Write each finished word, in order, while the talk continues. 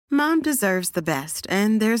Mom deserves the best,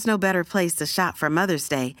 and there's no better place to shop for Mother's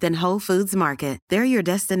Day than Whole Foods Market. They're your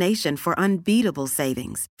destination for unbeatable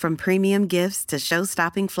savings, from premium gifts to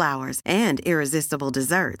show-stopping flowers and irresistible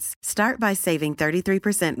desserts. Start by saving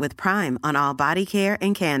 33% with Prime on all body care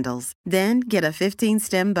and candles. Then get a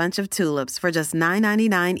 15-stem bunch of tulips for just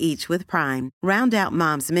 $9.99 each with Prime. Round out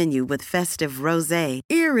Mom's menu with festive rosé,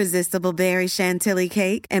 irresistible berry chantilly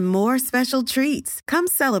cake, and more special treats. Come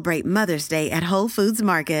celebrate Mother's Day at Whole Foods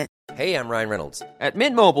Market. Hey, I'm Ryan Reynolds. At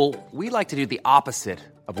Mint Mobile, we like to do the opposite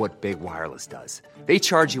of what Big Wireless does. They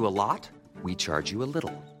charge you a lot, we charge you a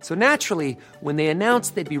little. So naturally, when they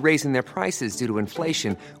announced they'd be raising their prices due to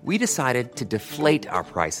inflation, we decided to deflate our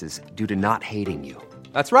prices due to not hating you.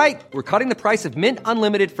 That's right. We're cutting the price of Mint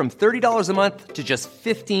Unlimited from $30 a month to just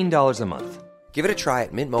 $15 a month. Give it a try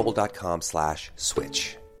at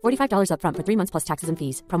mintmobile.com/switch. $45 up front for 3 months plus taxes and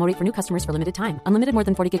fees. Promo rate for new customers for limited time. Unlimited more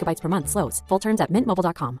than 40 gigabytes per month. Slows full terms at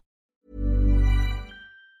mintmobile.com.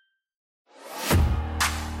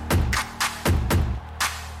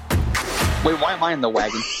 Wait, why am I in the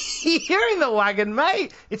wagon? You're in the wagon,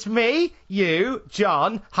 mate. It's me, you,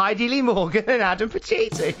 John, Heidi Lee Morgan, and Adam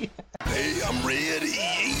Pacitti. Hey, I'm ready.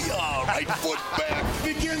 All right, foot back.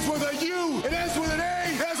 Begins with a U and ends with an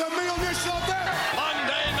A. There's a meal dish up there.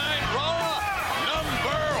 Monday Night Raw,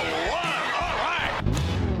 number 1. All right.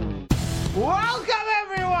 Welcome,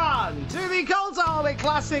 everyone, to the Cultaholic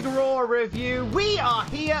Classic Raw review. We are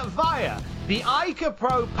here via the Ica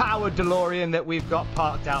Pro powered DeLorean that we've got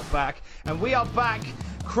parked out back, and we are back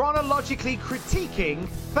chronologically critiquing,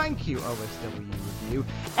 thank you OSW Review,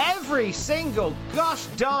 every single gosh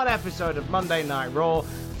darn episode of Monday Night Raw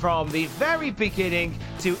from the very beginning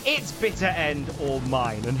to its bitter end or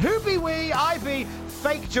mine. And who be we? I be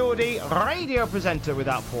Fake Geordie, radio presenter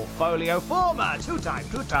without portfolio, former two-time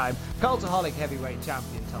Cultaholic heavyweight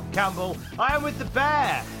champion Tom Campbell. I am with the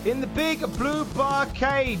bear in the big blue bar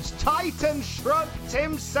cage, Titan shrugged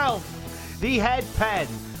himself, the head pen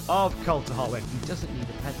of Cultaholic. He doesn't need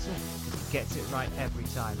a pencil, he gets it right every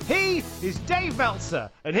time. He is Dave Meltzer,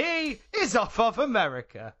 and he is off of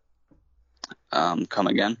America. Come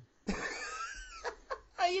again?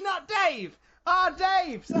 Are you not Dave? Oh,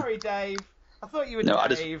 Dave! Sorry, Dave. I thought you were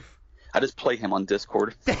Dave. I just play him on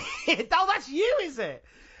Discord. Oh, that's you, is it?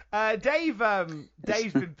 Dave's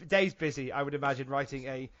busy, I would imagine, writing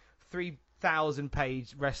a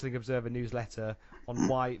 3,000-page Wrestling Observer newsletter on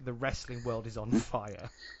why the wrestling world is on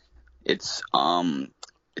fire. It's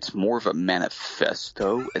more of a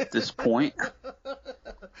manifesto at this point.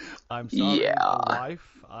 I'm sorry, yeah. wife.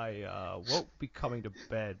 I won't be coming to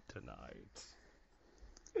bed tonight.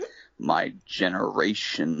 My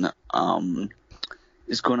generation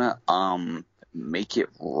is gonna make it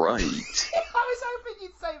right. I was hoping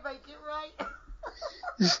you'd say make it right.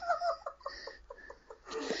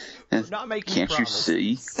 Not making Can't promise.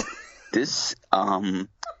 you see? This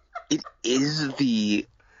it is the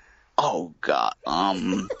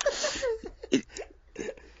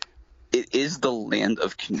it is the land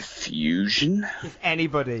of confusion. If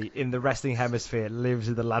anybody in the wrestling hemisphere lives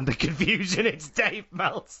in the land of confusion, it's Dave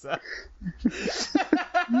Meltzer.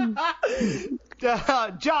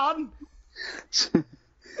 John.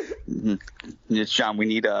 John,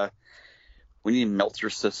 we need Meltzer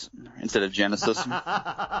system instead of Genesis.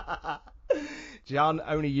 John,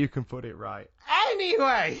 only you can put it right.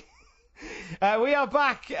 Anyway, we are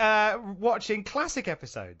back watching classic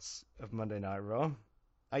episodes of Monday Night Raw.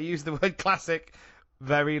 I use the word classic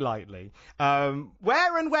very lightly.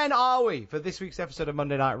 Where and when are we for this week's episode of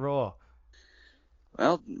Monday Night Raw?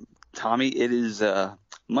 Well, Tommy, it is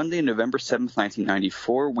Monday, November 7th,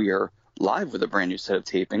 1994. We are live with a brand new set of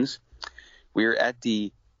tapings. We are at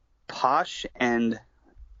the posh and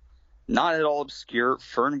not at all obscure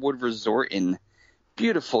Fernwood Resort in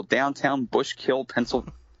beautiful downtown Bushkill,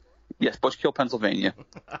 Pennsylvania. Yes, Bushkill, Pennsylvania.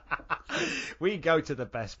 We go to the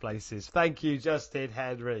best places. Thank you, Justin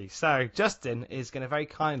Henry. So, Justin is going to very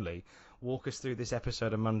kindly walk us through this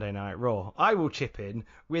episode of Monday Night Raw. I will chip in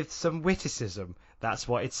with some witticism. That's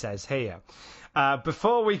what it says here.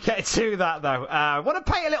 Before we get to that, though, I want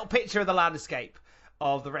to paint a little picture of the landscape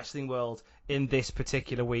of the wrestling world in this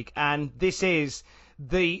particular week. And this is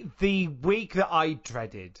the week that I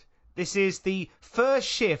dreaded. This is the first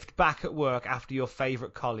shift back at work after your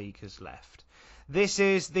favourite colleague has left. This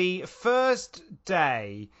is the first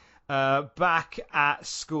day back at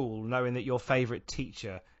school, knowing that your favourite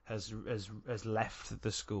teacher has left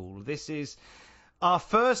the school. This is our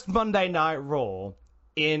first Monday Night Raw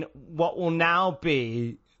in what will now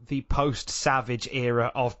be the post-Savage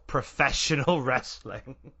era of professional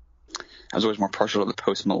wrestling. I was always more partial to the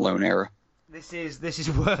Post Malone era. This is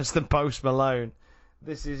worse than Post Malone.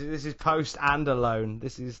 This is post and alone.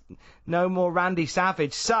 This is no more Randy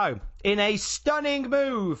Savage. So, in a stunning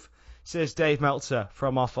move, says Dave Meltzer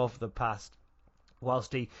from Off of the Past,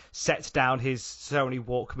 whilst he sets down his Sony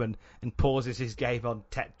Walkman and pauses his game on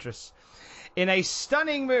Tetris. In a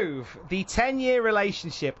stunning move, the 10-year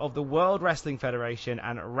relationship of the World Wrestling Federation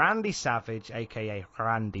and Randy Savage, a.k.a.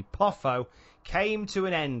 Randy Poffo, came to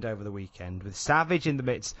an end over the weekend, with Savage in the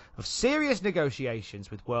midst of serious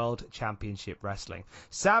negotiations with World Championship Wrestling.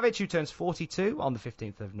 Savage, who turns 42 on the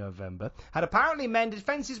 15th of November, had apparently mended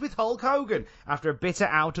fences with Hulk Hogan after a bitter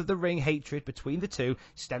out-of-the-ring hatred between the two,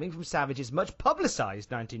 stemming from Savage's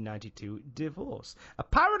much-publicised 1992 divorce.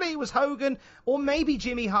 Apparently it was Hogan, or maybe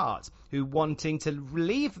Jimmy Hart, who, wanting to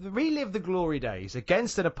relive the glory days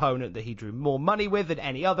against an opponent that he drew more money with than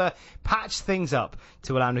any other, patched things up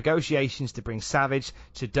to allow negotiations to bring Savage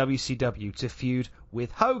to WCW to feud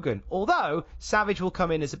with Hogan. Although Savage will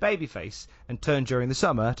come in as a babyface and turn during the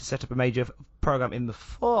summer to set up a major program in the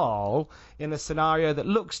fall in a scenario that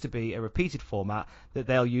looks to be a repeated format that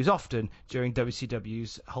they'll use often during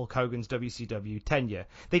WCW's Hulk Hogan's WCW tenure.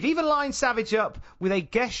 They've even lined Savage up with a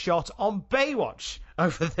guest shot on Baywatch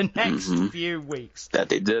over the next few weeks. That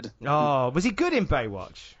they did. Oh, was he good in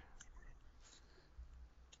Baywatch?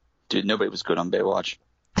 Dude, nobody was good on Baywatch.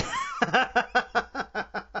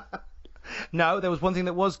 No, there was one thing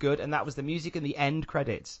that was good, and that was the music and the end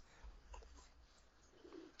credits.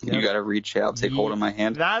 You gotta reach out, take hold of my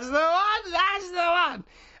hand. That's the one! That's the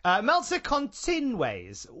one! Meltzer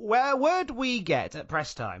continues. Where word we get at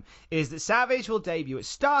press time is that Savage will debut at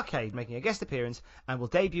Starrcade, making a guest appearance, and will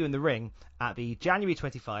debut in the ring at the January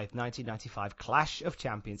 25, 1995 Clash of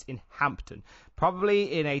Champions in Hampton,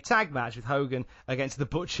 probably in a tag match with Hogan against The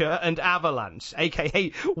Butcher and Avalanche,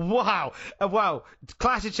 a.k.a. Wow,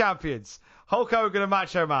 Clash of Champions. Hulk Hogan and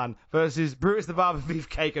Macho Man versus Brutus the Barber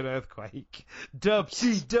Beefcake and Earthquake.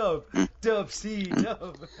 Dub-C-Dub.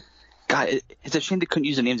 Dub-C-Dub. God, it's a shame they couldn't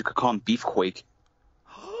use the name. They could call him Beefquake.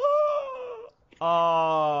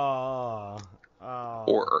 Oh.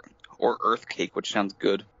 Or Earthcake, which sounds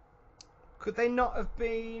good. Could they not have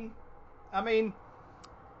been... I mean,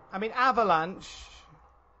 Avalanche...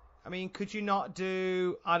 could you not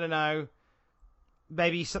do, I don't know,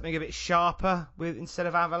 maybe something a bit sharper with instead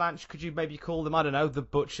of Avalanche? Could you maybe call them, I don't know, the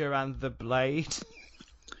Butcher and the Blade?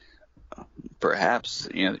 Perhaps,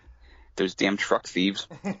 those damn truck thieves.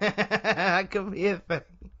 That could be a thing.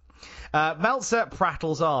 Meltzer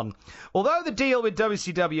prattles on. Although the deal with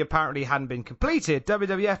WCW apparently hadn't been completed,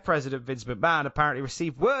 WWF President Vince McMahon apparently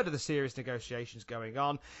received word of the serious negotiations going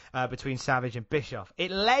on between Savage and Bischoff.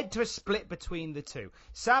 It led to a split between the two.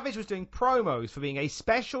 Savage was doing promos for being a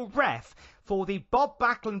special ref for the Bob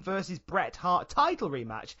Backlund versus Bret Hart title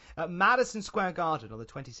rematch at Madison Square Garden on the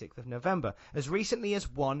 26th of November, as recently as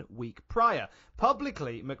 1 week prior.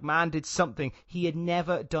 Publicly, McMahon did something he had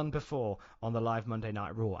never done before on the live Monday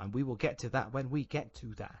Night Raw, and we will get to that when we get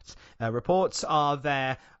to that. Reports are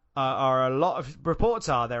there are a lot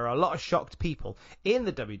of shocked people in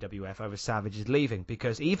the WWF over Savage's leaving,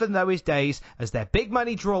 because even though his days as their big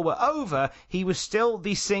money draw were over, he was still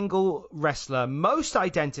the single wrestler most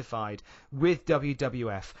identified with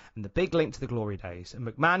WWF and the big link to the glory days, and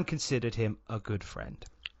McMahon considered him a good friend.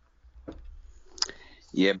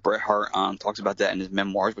 Yeah, Bret Hart talks about that in his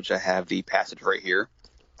memoirs, which I have the passage right here.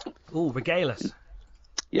 Ooh, regale us.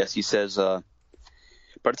 Yes, he says, by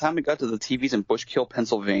the time we got to the TVs in Bushkill,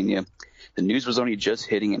 Pennsylvania, the news was only just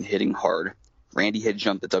hitting hard. Randy had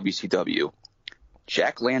jumped at WCW.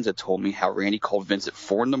 Jack Lanza told me how Randy called Vince at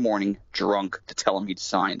 4 a.m, drunk, to tell him he'd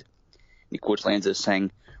signed. And he quotes Lanza as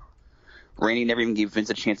saying, Randy never even gave Vince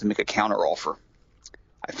a chance to make a counteroffer.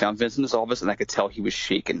 I found Vince in his office, and I could tell he was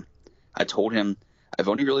shaken. I told him, I've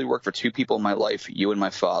only really worked for 2 people in my life, you and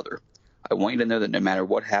my father. I want you to know that no matter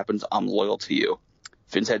what happens, I'm loyal to you.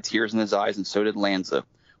 Vince had tears in his eyes, and so did Lanza,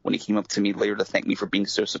 when he came up to me later to thank me for being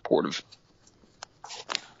so supportive.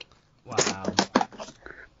 Wow.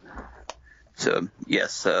 So,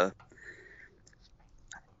 yes, I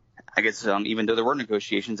guess even though there were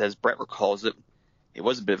negotiations, as Bret recalls it, it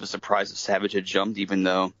was a bit of a surprise that Savage had jumped, even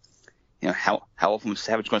though, how often was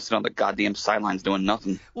Savage going to sit on the goddamn sidelines doing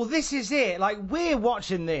nothing? Well, this is it. Like, we're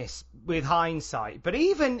watching this with hindsight, but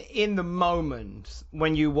even in the moment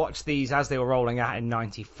when you watch these as they were rolling out in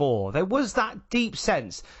 94, there was that deep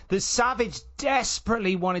sense that Savage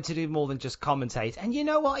desperately wanted to do more than just commentate. And you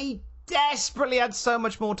know what? He desperately had so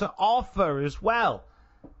much more to offer as well.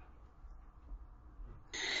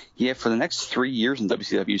 Yeah, for the next 3 years in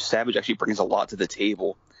WCW, Savage actually brings a lot to the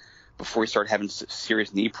table before he started having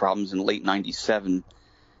serious knee problems in late 97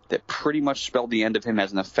 that pretty much spelled the end of him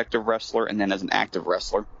as an effective wrestler and then as an active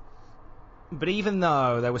wrestler. But even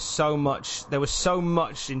though there was so much in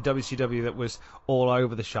WCW that was all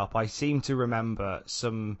over the shop, I seem to remember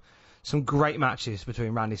some great matches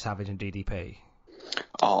between Randy Savage and DDP.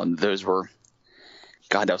 Oh, and those were,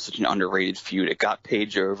 God, that was such an underrated feud. It got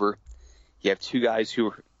Page over. You have two guys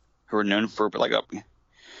who are known for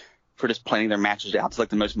just planning their matches out to like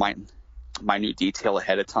the most minute detail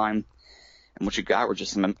ahead of time. And what you got were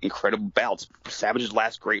just some incredible bouts. Savage's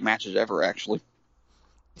last great matches ever, actually.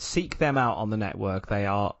 Seek them out on the network. They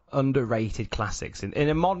are underrated classics. In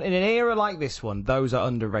an era like this one, those are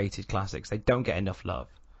underrated classics. They don't get enough love.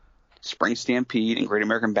 Spring Stampede and Great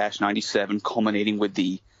American Bash 97, culminating with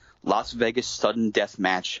the Las Vegas Sudden Death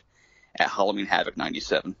match at Halloween Havoc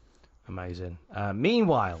 97. Amazing.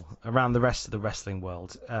 Meanwhile, around the rest of the wrestling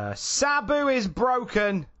world, Sabu is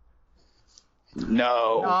broken.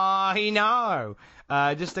 No. I know.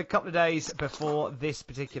 Just a couple of days before this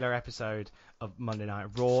particular episode of Monday Night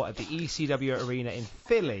Raw at the ECW Arena in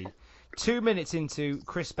Philly, 2 minutes into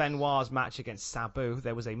Chris Benoit's match against Sabu,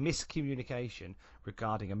 there was a miscommunication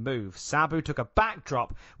regarding a move. Sabu took a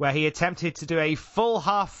backdrop where he attempted to do a full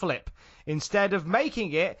half flip. Instead of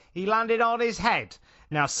making it, he landed on his head.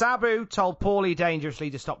 Now, Sabu told Paulie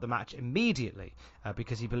Dangerously to stop the match immediately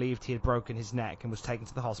because he believed he had broken his neck and was taken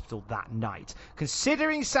to the hospital that night.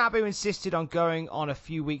 Considering Sabu insisted on going on a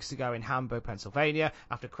few weeks ago in Hamburg, Pennsylvania,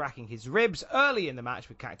 after cracking his ribs early in the match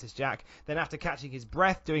with Cactus Jack, then after catching his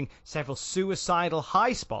breath doing several suicidal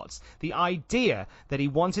high spots, the idea that he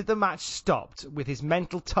wanted the match stopped with his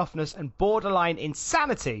mental toughness and borderline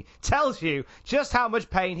insanity tells you just how much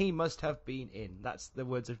pain he must have been in. That's the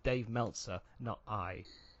words of Dave Meltzer, not I.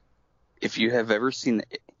 If you have never seen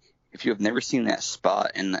that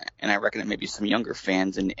spot, and I reckon that maybe some younger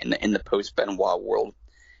fans in the post Benoit world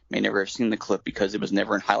may never have seen the clip because it was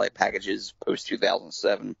never in highlight packages post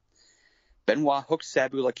 2007. Benoit hooked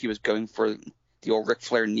Sabu like he was going for the old Ric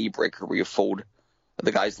Flair knee breaker where you fold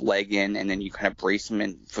the guy's leg in and then you kind of brace him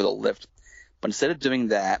in for the lift. But instead of doing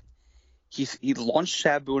that, he launched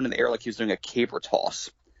Sabu into the air like he was doing a caber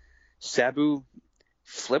toss. Sabu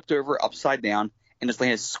flipped over upside down and just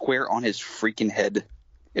landed square on his freaking head.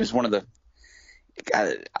 It was one of the...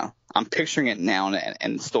 I'm picturing it now, and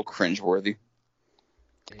it's still cringeworthy.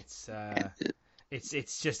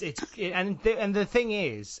 And the thing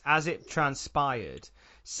is, as it transpired,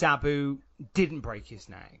 Sabu didn't break his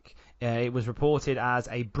neck. It was reported as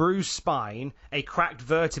a bruised spine, a cracked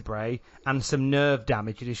vertebrae, and some nerve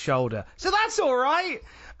damage in his shoulder. So that's all right.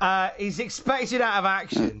 He's expected out of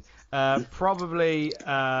action. Probably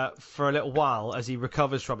for a little while as he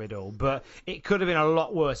recovers from it all, but it could have been a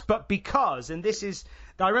lot worse. But because, and this is,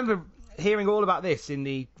 I remember hearing all about this in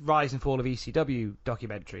the Rise and Fall of ECW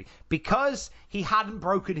documentary, because he hadn't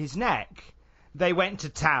broken his neck, they went to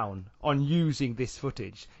town on using this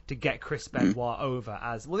footage to get Chris Benoit over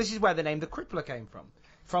as, well, this is where the name The Crippler came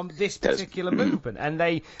from this particular movement, and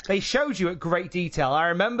they showed you at great detail. I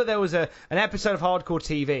remember there was an episode of Hardcore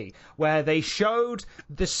TV where they showed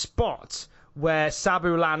the spot where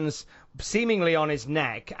Sabu lands seemingly on his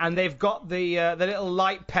neck, and they've got the little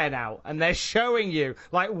light pen out, and they're showing you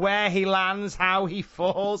like where he lands, how he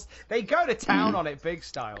falls. They go to town on it big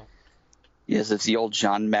style. Yes, it's the old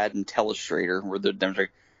John Madden telestrator where they're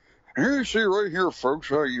like, here you see right here, folks,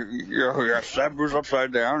 Sabu's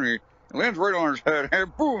upside down, he lands right on his head,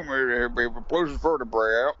 and boom, it blows his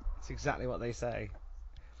vertebrae out. That's exactly what they say.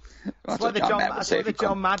 That's why the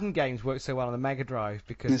John Madden games work so well on the Mega Drive,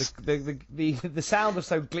 because the sound was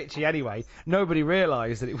so glitchy anyway, nobody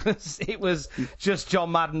realised that it was just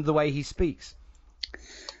John Madden the way he speaks.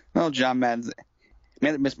 Well, John Madden, he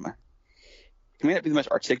may not be the most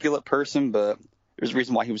articulate person, but there's a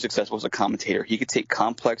reason why he was successful as a commentator. He could take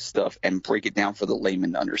complex stuff and break it down for the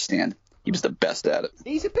layman to understand. He was the best at it.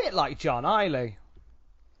 He's a bit like John Iley.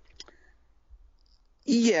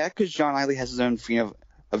 Yeah, because John Iley has his own,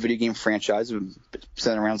 a video game franchise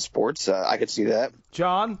centered around sports. I could see that.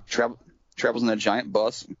 John? Travels in a giant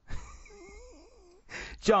bus.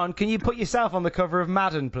 John, can you put yourself on the cover of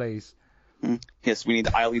Madden, please? Yes, we need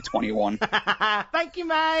Iley 21. Thank you,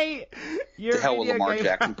 mate. To hell with Lamar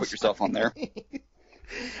Jackson. Put yourself on there.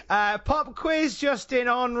 Pop quiz, Justin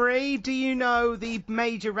Henry. Do you know the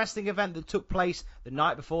major wrestling event that took place the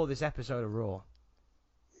night before this episode of Raw?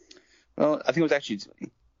 Well, I think it was actually,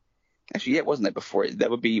 it wasn't that before. That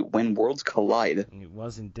would be When Worlds Collide. It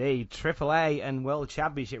was indeed. AAA and World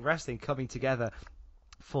Championship Wrestling coming together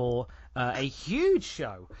for a huge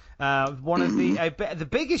show. One of the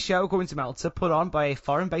biggest show, according to Meltzer, put on by a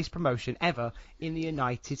foreign-based promotion ever in the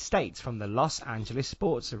United States from the Los Angeles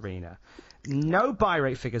Sports Arena. No buy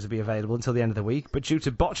rate figures will be available until the end of the week, but due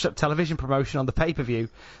to botched up television promotion on the pay-per-view,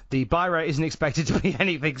 the buy rate isn't expected to be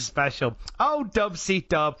anything special. Oh,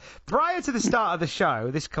 dub-see-dub. Prior to the start of the show,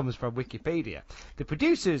 this comes from Wikipedia, the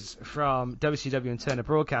producers from WCW and Turner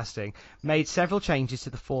Broadcasting made several changes to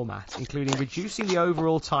the format, including reducing the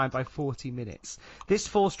overall time by 40 minutes. This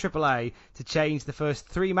forced AAA to change the first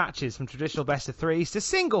 3 matches from traditional best-of-3s to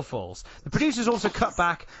single falls. The producers also cut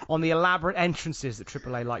back on the elaborate entrances that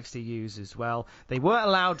AAA likes to use as well. They weren't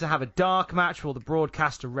allowed to have a dark match for the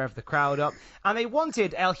broadcast to rev the crowd up, and they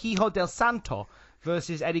wanted El Hijo del Santo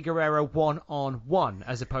versus Eddie Guerrero 1-on-1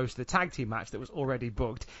 as opposed to the tag team match that was already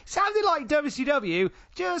booked. Sounded like WCW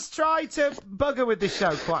just tried to bugger with this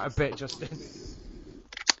show quite a bit, Justin.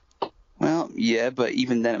 Well, yeah, but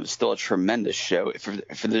even then it was still a tremendous show. For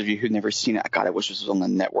those of you who've never seen it, God, I wish this was on the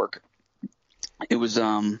network. It was,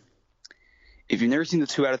 if you've never seen the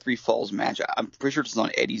 2 out of 3 falls match, I'm pretty sure it's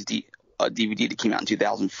on Eddie's DVD that came out in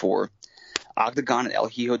 2004. Octagon and El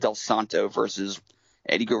Hijo del Santo versus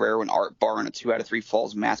Eddie Guerrero and Art Barr in a 2 out of 3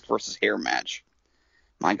 falls mask versus hair match.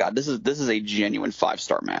 My God, this is a genuine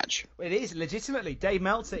 5-star match. It is, legitimately. Dave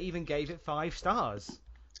Meltzer even gave it 5 stars.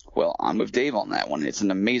 Well, I'm with Dave on that one. It's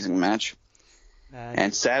an amazing match.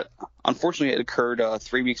 And unfortunately, it occurred about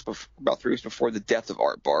 3 weeks before the death of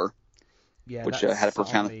Art Barr. Yeah, which had a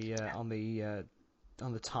profound on the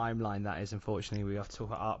timeline. That is, unfortunately, we have to talk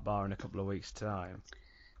about Art Barr in a couple of weeks' time.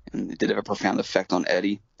 And it did have a profound effect on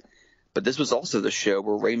Eddie. But this was also the show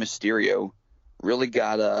where Rey Mysterio really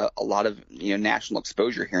got a lot of national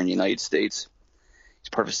exposure here in the United States. He's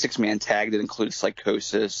part of a 6-man tag that included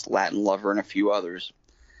Psychosis, Latin Lover, and a few others.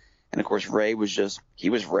 And of course, Rey was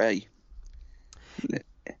Rey.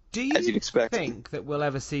 Do you as you'd expect. think that we'll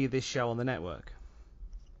ever see this show on the network?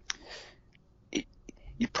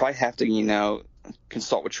 You probably have to,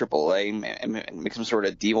 consult with AAA and make some sort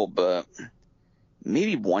of deal, but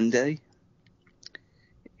maybe one day.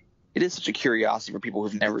 It is such a curiosity for people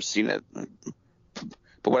who've never seen it.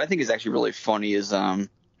 But what I think is actually really funny is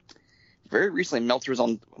very recently Meltzer was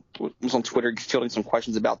on Twitter fielding some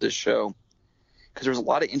questions about this show because there was a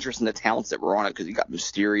lot of interest in the talents that were on it because you got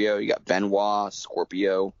Mysterio, you got Benoit,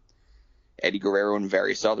 Scorpio, Eddie Guerrero, and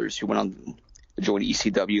various others who went on to join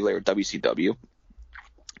ECW, later WCW.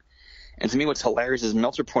 And to me, what's hilarious is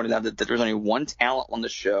Meltzer pointed out that there's only one talent on the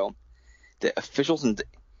show that officials in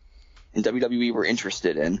WWE were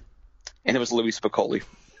interested in, and it was Louis Spicolli.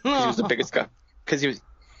 He was the biggest guy. Because he was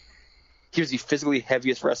the physically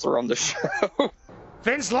heaviest wrestler on the show.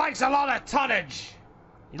 Vince likes a lot of tonnage.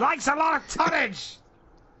 He likes a lot of tonnage.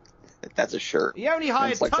 That's a shirt. He only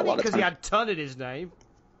hired Tunney because he had Ton in his name.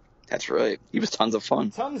 That's right. He was tons of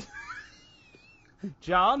fun. Tons.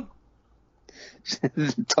 John?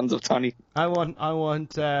 Tons of Tunney. I want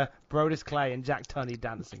Brodus Clay and Jack Tunney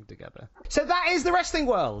dancing together. So that is the wrestling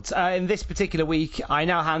world. In this particular week, I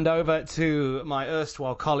now hand over to my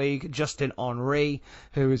erstwhile colleague, Justin Henry,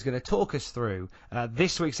 who is going to talk us through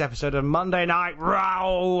this week's episode of Monday Night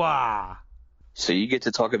Raw. So you get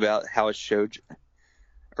to talk about how a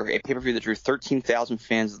pay-per-view that drew 13,000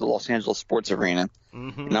 fans at the Los Angeles Sports Arena.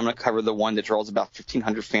 Mm-hmm. And I'm going to cover the one that draws about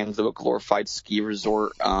 1,500 fans of a glorified ski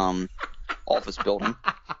resort office building.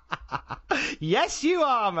 Yes, you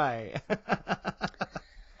are, mate.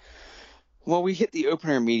 Well, we hit the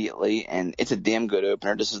opener immediately, and it's a damn good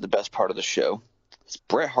opener. This is the best part of the show. It's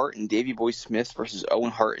Bret Hart and Davey Boy Smith versus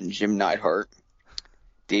Owen Hart and Jim Neidhart.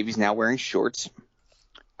 Davey's now wearing shorts.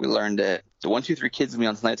 We learned that the 1, 2, 3 kids will be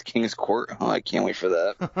on tonight's King's Court. Oh, I can't wait for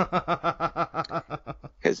that.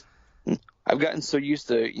 Because I've gotten so used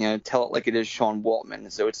to, tell it like it is Sean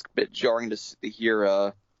Waltman, so it's a bit jarring to hear,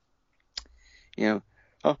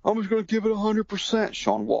 I'm just going to give it 100%,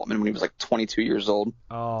 Sean Waltman, when he was like 22 years old.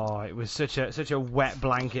 Oh, it was such a wet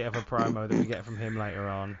blanket of a promo that we get from him later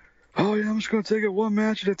on. Oh, yeah, I'm just going to take it one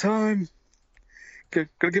match at a time. Going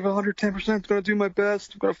to give it 110%. Going to do my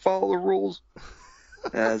best. I'm going to follow the rules.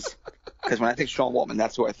 Because when I think Sean Waltman,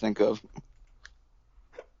 that's who I think of.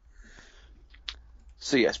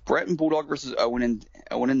 So yes, Bret and Bulldog versus Owen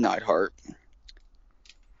and Neidhart.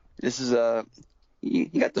 This is you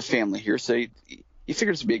got the family here, so you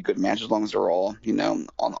figure this would be a good match as long as they're all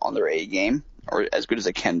on their A game or as good as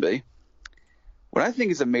they can be. What I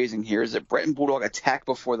think is amazing here is that Bret and Bulldog attack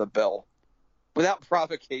before the bell without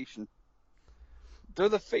provocation. They're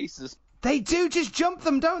the faces. They do just jump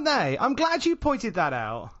them, don't they? I'm glad you pointed that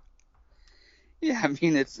out. Yeah, I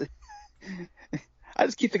mean, it's... I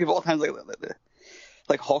just keep thinking of all times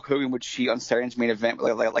like Hulk Hogan would cheat on Saturday main event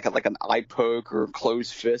with like an eye poke or a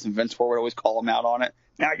closed fist, and Vince Ford would always call him out on it.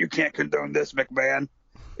 Now you can't condone this, McMahon,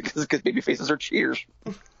 because baby faces are cheaters.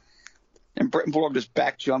 And Brett and Bulldog just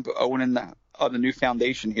back jump Owen in the new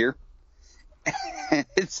foundation here. and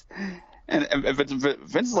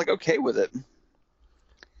Vince is like okay with it.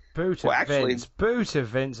 Boo to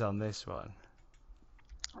Vince on this one.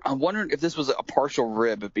 I'm wondering if this was a partial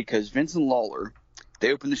rib because Vince and Lawler,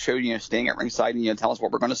 they opened the show, staying at ringside and telling us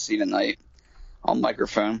what we're going to see tonight on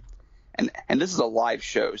microphone. And this is a live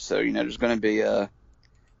show, so, there's going to be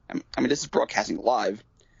this is broadcasting live.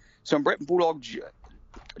 So when Brett and Bulldog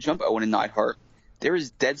jump Owen and Neidhart, there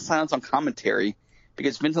is dead silence on commentary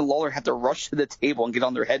because Vince and Lawler have to rush to the table and get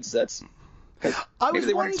on their headsets. I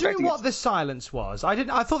was wondering what the silence was.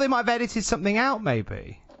 I thought they might have edited something out,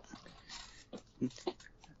 maybe.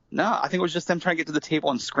 No, I think it was just them trying to get to the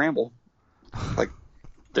table and scramble. Like,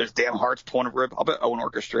 there's damn Hart's pulling a rib. I'll bet Owen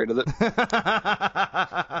orchestrated it.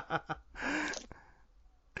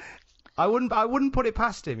 I wouldn't put it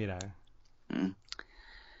past him,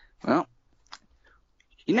 Well,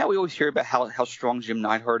 we always hear about how strong Jim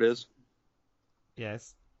Neidhart is.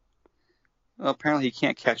 Yes. Well, apparently he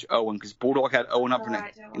can't catch Owen because Bulldog had Owen up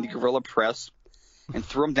in the gorilla press and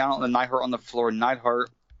threw him down on the Neidhart on the floor. Neidhart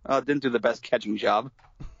didn't do the best catching job.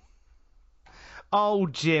 Oh,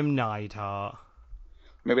 Jim Neidhart.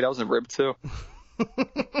 Maybe that was a rib too.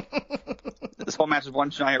 This whole match is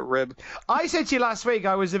one giant rib. I said to you last week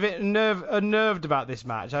I was a bit unnerved about this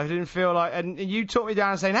match. I didn't feel like, and you talked me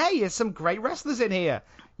down saying, "Hey, there's some great wrestlers in here."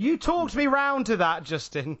 You talked me round to that,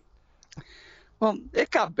 Justin. Well,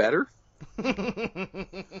 it got better.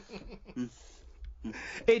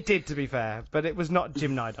 It did, to be fair, but it was not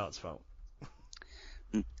Jim Neidhart's fault.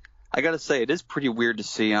 I gotta say, it is pretty weird to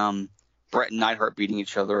see Brett and Neidhart beating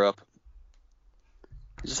each other up.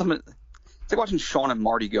 It's like watching Sean and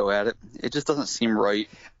Marty go at it. It just doesn't seem right.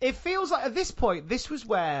 It feels like at this point, this was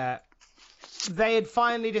where they had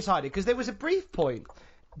finally decided, because there was a brief point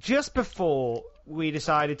just before we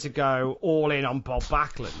decided to go all in on Bob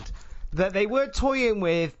Backlund, that they were toying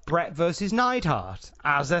with Brett versus Neidhart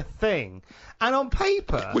as a thing. And on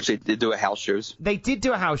paper... Which they did do at house shows. They did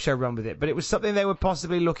do a house show run with it, but it was something they were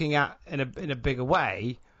possibly looking at in a bigger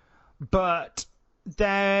way. But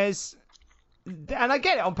there's... And I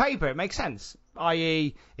get it, on paper it makes sense.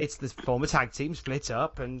 I.e., it's the former tag team split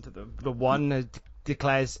up, and the one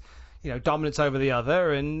declares, dominance over the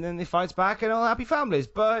other, and then they fights back, and all happy families.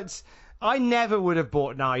 But I never would have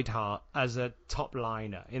bought Neidhart as a top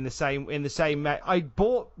liner in the same. I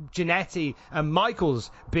bought Jannetty and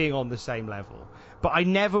Michaels being on the same level, but I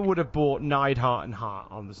never would have bought Neidhart and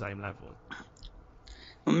Hart on the same level.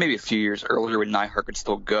 Well, maybe a few years earlier when Neidhart could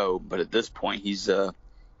still go, but at this point he's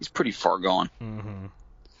pretty far gone. Mm-hmm.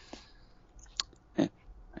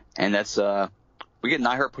 And that's we get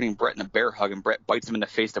Neidhart putting Brett in a bear hug, and Brett bites him in the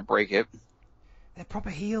face to break it. They're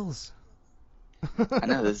proper heels. I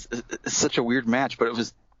know, it's such a weird match, but it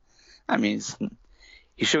was. I mean,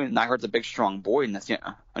 he's showing that Neidhart's a big, strong boy, and that's the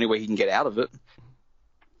only way he can get out of it.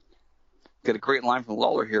 Got a great line from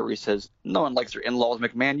Lawler here where he says, "No one likes their in-laws,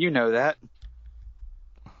 McMahon. You know that."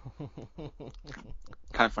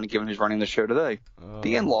 Kind of funny given who's running the show today.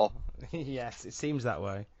 The in-law. Yes, it seems that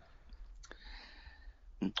way.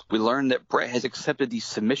 We learned that Brett has accepted the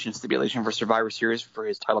submission stipulation for Survivor Series for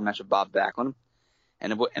his title match with Bob Backlund.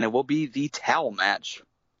 And it will be the towel match,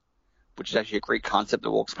 which is actually a great concept that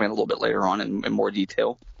we'll explain a little bit later on in more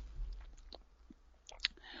detail.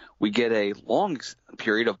 We get a long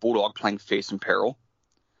period of Bulldog playing face in peril,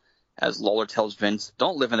 as Lawler tells Vince,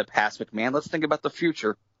 "Don't live in the past, McMahon. Let's think about the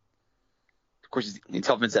future." Of course, you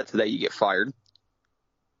tell Vince that today, you get fired.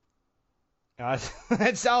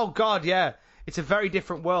 Oh, God, yeah. It's a very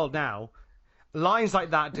different world now. Lines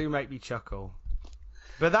like that do make me chuckle.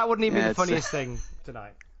 But that wouldn't even be the funniest thing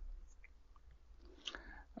tonight.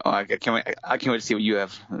 Oh, I can't wait to see what you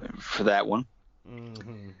have for that one.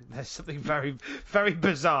 Mm-hmm. There's something very, very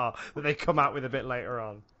bizarre that they come out with a bit later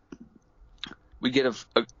on. We get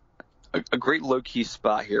a great low-key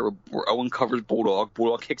spot here where Owen covers Bulldog.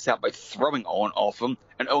 Bulldog kicks out by throwing Owen off him,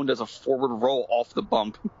 and Owen does a forward roll off the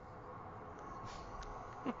bump.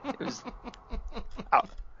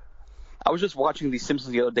 I was just watching The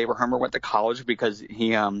Simpsons the other day where Homer went to college because he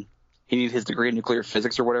needed his degree in nuclear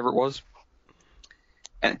physics or whatever it was.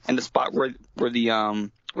 And the spot where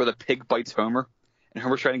the pig bites Homer, and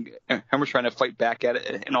Homer's trying to fight back at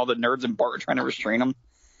it, and all the nerds and Bart are trying to restrain him,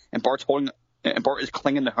 and Bart is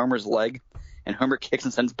clinging to Homer's leg, and Homer kicks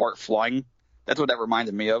and sends Bart flying. That's what that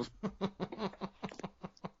reminded me of.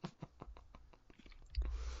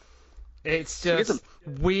 It's just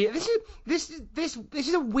weird. This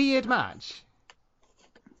is a weird match.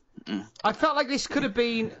 I felt like this could have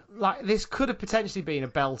potentially been a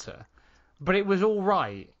belter, but it was all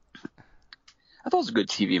right. I thought it was a good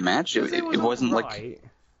TV match. It wasn't right. like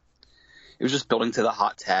it was just building to the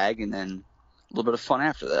hot tag and then a little bit of fun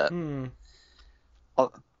after that.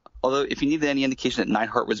 Although, if you needed any indication that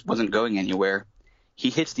Neidhart wasn't going anywhere, he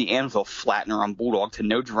hits the anvil flattener on Bulldog to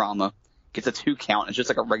no drama, gets a 2 count. It's just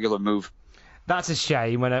like a regular move. That's a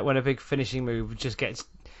shame when a big finishing move just gets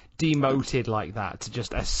demoted like that to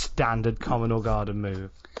just a standard Communal Garden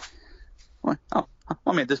move. Well, I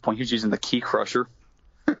mean, at this point, he was using the Key Crusher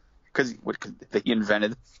because he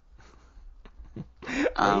invented.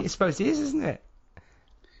 I suppose he is, isn't it?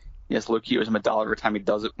 Yes, Loki owes him $1 every time he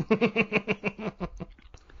does it.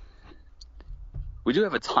 We do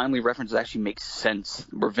have a timely reference that actually makes sense,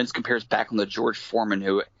 where Vince compares back on the George Foreman,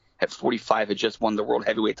 who at 45 had just won the World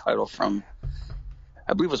Heavyweight title from,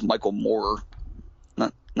 I believe it was Michael Moorer.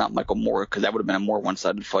 Not Michael Moorer, because that would have been a more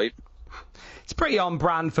one-sided fight. It's pretty on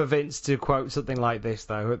brand for Vince to quote something like this,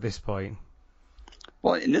 though, at this point.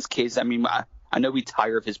 Well, in this case, I mean, I know we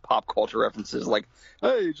tire of his pop culture references, like,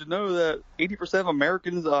 hey, did you know that 80% of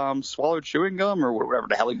Americans swallowed chewing gum, or whatever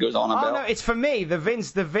the hell he goes on about? Oh, no, it's for me. The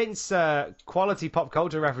Vince quality pop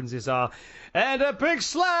culture references are, and a big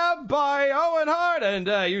slab by Owen Hart,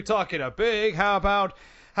 and you talking a big, how about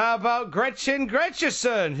Gretchen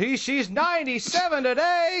Gretchen? She's 97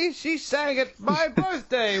 today. She sang at my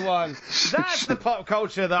birthday one. That's the pop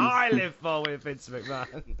culture that I live for with Vince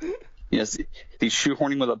McMahon. Yes, he's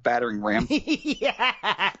shoehorning with a battering ram.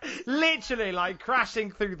 Yeah, literally like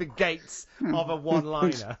crashing through the gates of a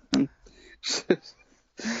one-liner.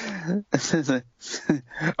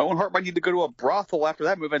 Owen Hart might need to go to a brothel after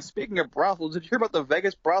that move. And speaking of brothels, did you hear about the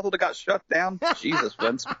Vegas brothel that got shut down? Jesus,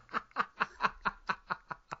 Vince.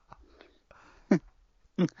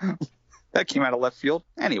 That came out of left field.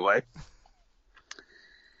 Anyway.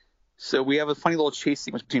 So we have a funny little chase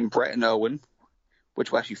sequence between Brett and Owen,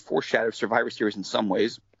 which will actually foreshadow Survivor Series in some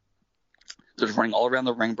ways. There's running all around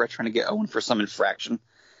the ring, Brett trying to get Owen for some infraction.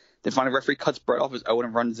 Then finally, referee cuts Brett off as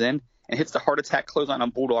Owen runs in and hits the heart attack clothesline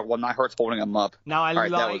on Bulldog while Neidhart's holding him up. Now, I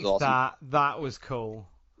like that was awesome. that. That was cool.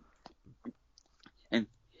 And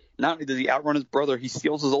not only does he outrun his brother, he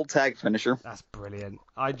steals his old tag finisher. That's brilliant.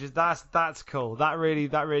 That's cool. That really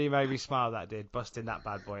made me smile. That did, busting that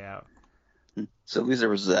bad boy out. So at least there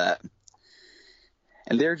was that.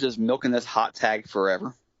 And they're just milking this hot tag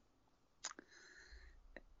forever.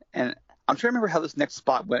 And I'm trying to remember how this next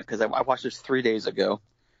spot went because I watched this 3 days ago.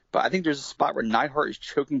 But I think there's a spot where Neidhart is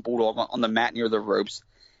choking Bulldog on the mat near the ropes,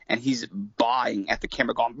 and he's baaing at the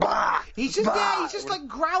camera, going bah. He's just like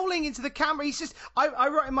growling into the camera. He's just. I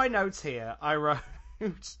wrote in my notes here. I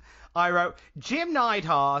wrote Jim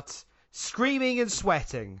Neidhart screaming and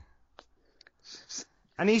sweating.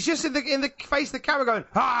 And he's just in the face of the camera going,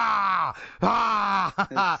 ah, ah,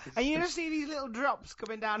 ah. And you just see these little drops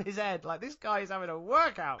coming down his head. Like, this guy is having a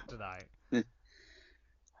workout tonight.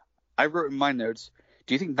 I wrote in my notes,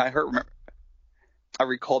 do you think Neidhart I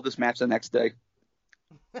recalled this match the next day?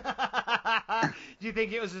 Do you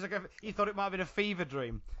think it was just like you thought it might have been a fever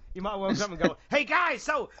dream? You might have woken up and go, hey guys,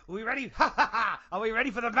 so, are we ready? Are we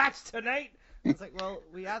ready for the match tonight? It's like, well,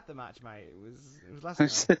 we had the match, mate. It was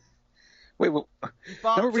last night. Wait, well, he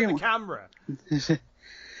barked to the camera.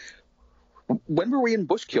 When were we in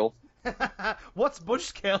Bushkill? What's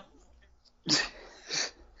Bushkill?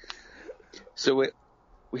 So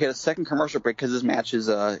we had a second commercial break because this match is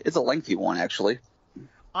it's a lengthy one actually.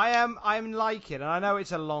 I'm liking it, and I know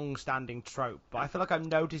it's a long-standing trope, but I feel like I'm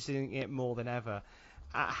noticing it more than ever.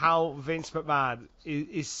 How Vince McMahon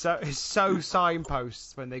is so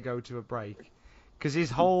signposts when they go to a break. Because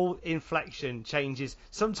his whole inflection changes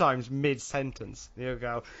sometimes mid-sentence. He'll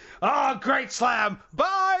go, oh, great slam!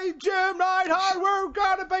 Bye, Jim Neidhart! We're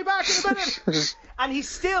going to be back in a minute! And he's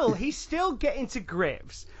still getting to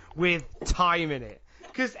grips with timing it.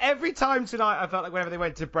 Because every time tonight, I felt like whenever they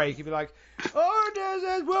went to break, he'd be like,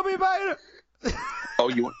 oh, we'll be back. Oh,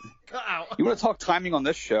 you want to talk timing on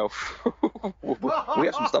this show? We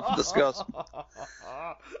have some stuff to discuss.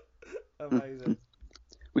 Amazing.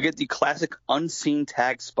 We get the classic unseen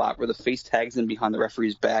tag spot where the face tags in behind the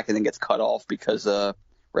referee's back and then gets cut off because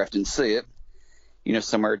ref didn't see it. You know,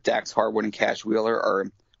 somewhere Dax Harwood and Cash Wheeler are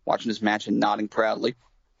watching this match and nodding proudly.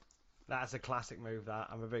 That's a classic move, that.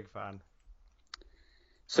 I'm a big fan.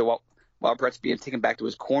 So while Brett's being taken back to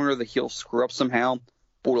his corner, the heels screw up somehow.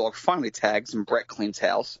 Bulldog finally tags and Brett cleans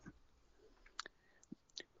house.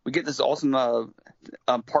 We get this awesome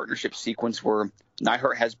partnership sequence where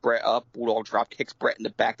Neidhart has Brett up, Bulldog drop kicks Brett in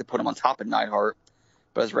the back to put him on top of Neidhart.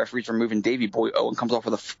 But as referees are moving Davey Boy, Owen comes off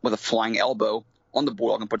with a flying elbow on the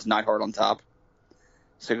Bulldog and puts Neidhart on top.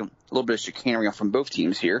 So a little bit of chicanery from both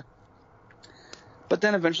teams here. But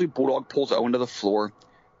then eventually Bulldog pulls Owen to the floor.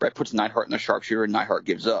 Bret puts Neidhart in the sharpshooter, and Neidhart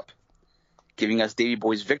gives up, giving us Davey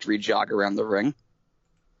Boy's victory jog around the ring.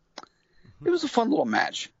 It was a fun little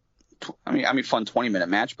match. I mean, fun 20-minute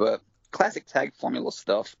match, but classic tag formula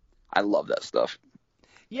stuff. I love that stuff.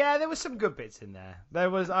 Yeah, there was some good bits in there. I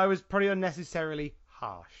was pretty unnecessarily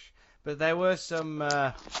harsh, but there were some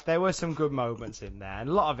good moments in there, and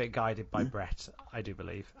a lot of it guided by Bret, I do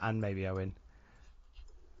believe, and maybe Owen.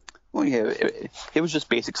 Well, yeah, it was just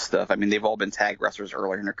basic stuff. I mean, they've all been tag wrestlers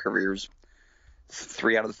earlier in their careers.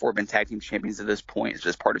 3 out of the 4 have been tag team champions at this point. It's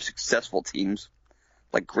just part of successful teams,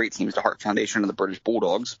 like great teams, the Hart Foundation and the British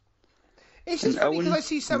Bulldogs. It's just funny because I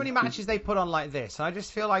see so many matches they put on like this, and I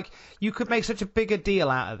just feel like you could make such a bigger deal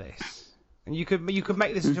out of this, and you could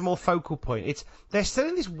make this such a more focal point. They're still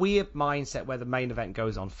in this weird mindset where the main event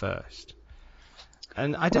goes on first,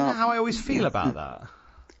 and I don't know how I always feel about that.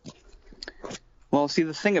 Well, see,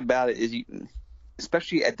 the thing about it is,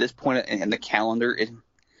 especially at this point in the calendar,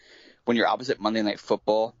 when you're opposite Monday Night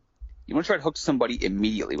Football, you want to try to hook somebody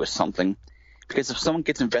immediately with something, because if someone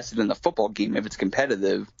gets invested in the football game, if it's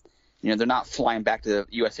competitive, they're not flying back to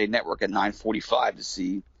USA Network at 9:45 to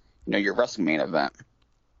see, your wrestling main event.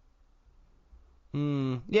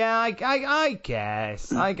 Yeah, I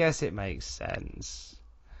guess. I guess it makes sense.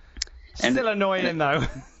 Still annoying, though.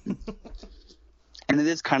 And it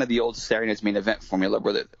is kind of the old Saturday's main event formula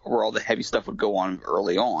where all the heavy stuff would go on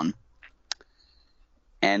early on.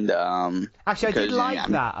 And actually, I did like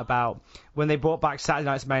that about when they brought back Saturday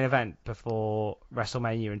Night's main event before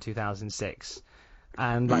WrestleMania in 2006.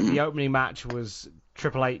 And the opening match was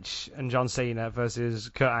Triple H and John Cena versus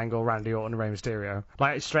Kurt Angle, Randy Orton, and Rey Mysterio.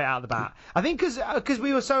 Like, straight out of the bat. I think because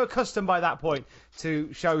we were so accustomed by that point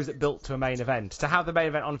to shows that built to a main event, to have the main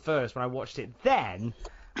event on first when I watched it then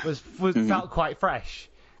felt quite fresh.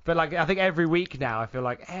 But, I think every week now, I feel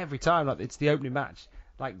like every time, it's the opening match.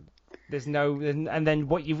 There's no... And then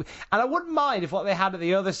what you... And I wouldn't mind if what they had at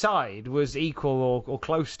the other side was equal or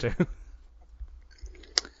close to.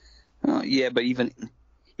 Yeah, but even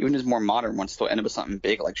his more modern ones still end up with something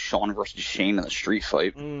big, like Shawn versus Shane in a street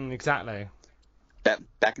fight. Exactly.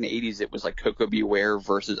 Back in the 80s, it was like Coco Beware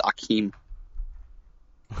versus Akeem.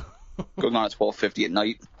 Going on at 12:50 at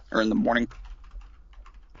night or in the morning.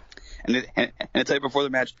 And it's like before the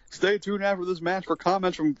match, stay tuned after this match for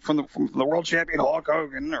comments from the world champion Hulk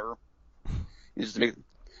Hogan, or just make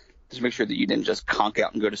sure that you didn't just conk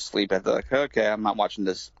out and go to sleep at okay, I'm not watching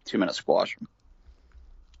this 2-minute squash.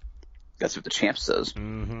 That's what the champ says.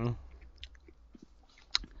 Mm-hmm.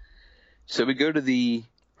 So we go to the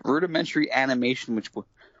rudimentary animation, which can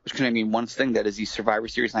only mean one thing, that is the Survivor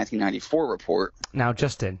Series 1994 report. Now,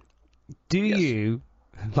 Justin, do you,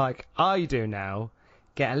 like I do now,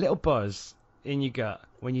 get a little buzz in your gut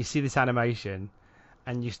when you see this animation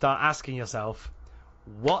and you start asking yourself,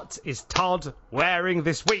 what is Todd wearing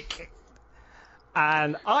this week?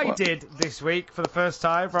 And I did this week for the first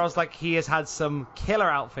time, where I was like, he has had some killer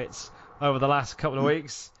outfits over the last couple of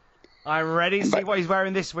weeks. I'm ready to see what he's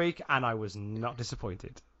wearing this week, and I was not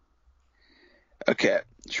disappointed. Okay,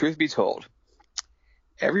 truth be told,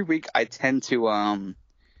 every week I tend to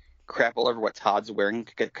crap all over what Todd's wearing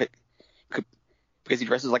because he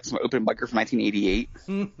dresses like some open biker from 1988.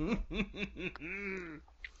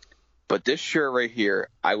 But this shirt right here,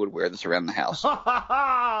 I would wear this around the house.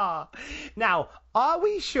 Now, are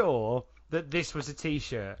we sure that this was a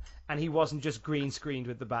T-shirt and he wasn't just green screened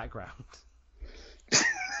with the background?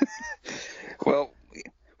 Well,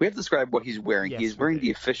 we have to describe what he's wearing. Yes, he's wearing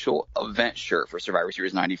the official event shirt for Survivor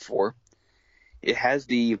Series 94. It has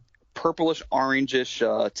the purplish,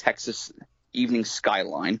 orangish Texas evening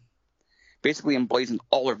skyline, basically emblazoned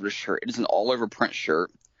all over the shirt. It is an all-over print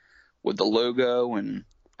shirt with the logo, and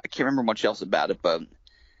I can't remember much else about it, but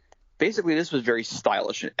basically this was very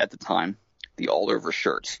stylish at the time, the all-over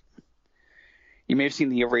shirts. You may have seen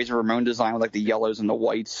the Razor Ramon design with the yellows and the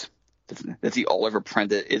whites. That's the all-over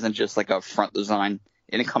print. It isn't just like a front design.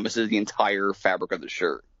 It encompasses the entire fabric of the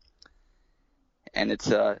shirt. And it's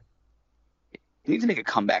you need to make a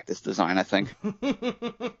comeback, this design, I think.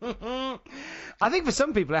 I think for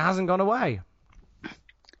some people it hasn't gone away.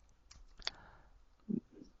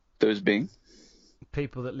 Those being?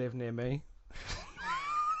 People that live near me.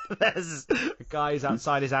 There's guys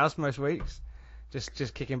outside his house most weeks,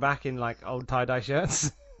 just kicking back in old tie-dye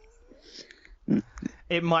shirts.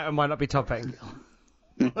 It might or might not be Todd Pettengill.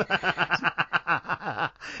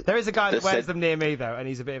 There is a guy that wears them near me, though, and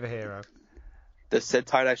he's a bit of a hero. Does said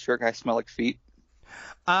tie-dye shirt guy smell like feet?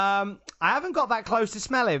 I haven't got that close to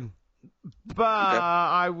smell him, but okay.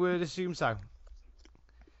 I would assume so.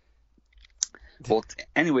 Well,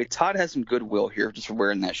 anyway, Todd has some goodwill here just for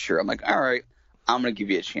wearing that shirt. I'm like, all right, I'm going to give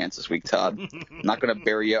you a chance this week, Todd. I'm not going to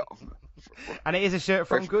bury you. And it is a shirt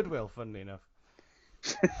from Goodwill, funnily enough.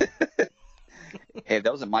 Hey, if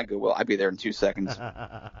that wasn't my Goodwill, I'd be there in 2 seconds.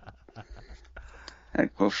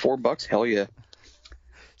 $4? Hell yeah.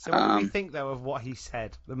 So what do we think, though, of what he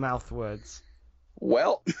said, the mouth words?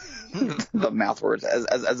 Well, the mouth words,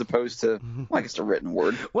 as opposed to, well, I guess, a written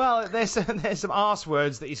word. Well, there's some arse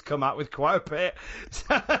words that he's come out with quite a bit.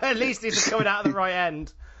 So at least he's coming out of the right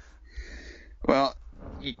end. Well,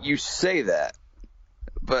 you say that,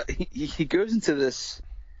 but he goes into this.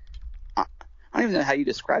 I don't even know how you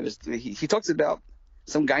describe this. He talks about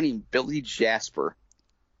some guy named Billy Jasper.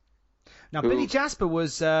 Now, Billy Jasper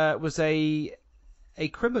was a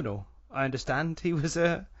criminal. I understand he was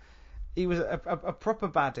a proper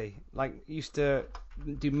baddie. Like, used to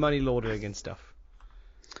do money laundering and stuff.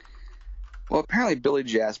 Well, apparently Billy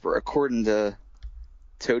Jasper, according to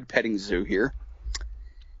Toad Petting Zoo here,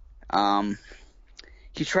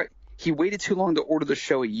 he waited too long to order the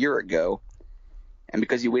show a year ago, and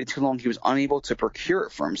because he waited too long, he was unable to procure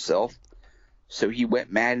it for himself, so he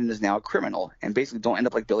went mad and is now a criminal, and basically don't end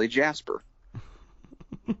up like Billy Jasper.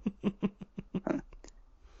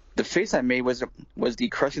 The face I made was the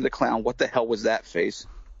Krusty the Clown. What the hell was that face?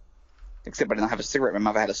 Except I didn't have a cigarette in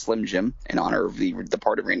my mouth. I had a Slim Jim in honor of the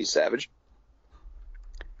departed Randy Savage,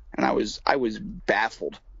 and I was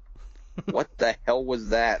baffled. What the hell was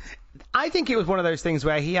that? I think it was one of those things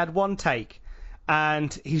where he had one take,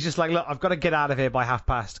 and he's just like, look, I've got to get out of here by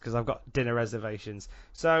past because I've got dinner reservations.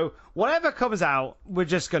 So whatever comes out, we're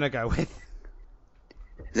just going to go with.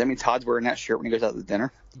 Does that mean Todd's wearing that shirt when he goes out to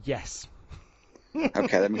dinner? Yes.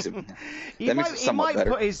 Okay, that makes it somewhat better. He might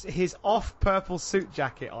put his off-purple suit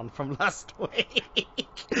jacket on from last week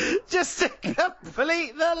just to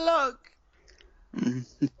complete the look.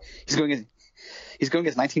 He's going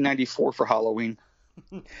as 1994 for Halloween.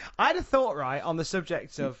 I'd have thought, right, on the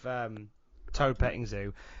subject of Toad Petting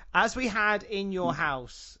Zoo, as we had in your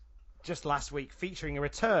house just last week featuring a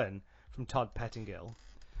return from Todd Pettingill,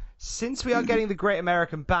 since we are getting the Great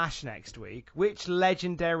American Bash next week, which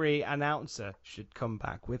legendary announcer should come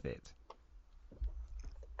back with it?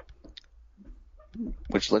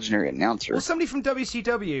 Which legendary announcer? Well, somebody from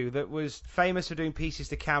WCW that was famous for doing pieces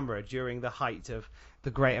to camera during the height of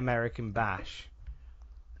the Great American Bash.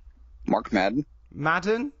 Mark Madden?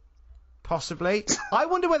 Madden? Possibly. I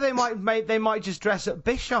wonder whether they might just dress up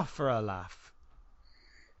Bischoff for a laugh.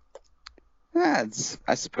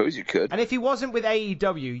 I suppose you could. And if he wasn't with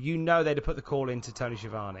AEW, you know they'd have put the call into Tony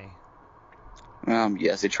Schiavone.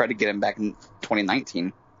 Yes, they tried to get him back in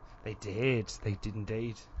 2019. They did. They did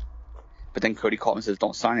indeed. But then Cody called and says,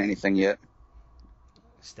 don't sign anything yet.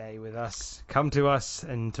 Stay with us. Come to us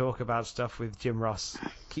and talk about stuff with Jim Ross.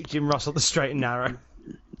 Keep Jim Ross on the straight and narrow.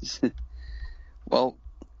 Well,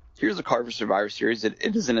 here's the card for Survivor Series. It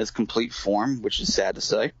isn't as complete form, which is sad to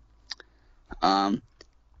say.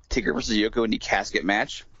 Tigger versus Yoko in the casket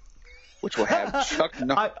match, which will have Chuck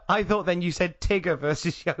Norris. I thought then you said Tigger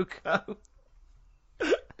versus Yoko.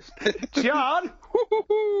 John!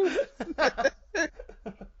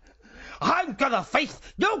 I'm gonna face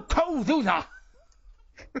Yokozuna!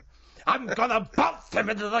 I'm gonna bounce him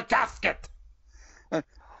into the casket!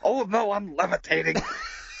 Oh no, I'm levitating!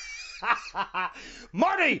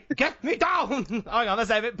 Marty, get me down! Hang on, that's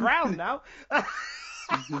Emmett Brown now.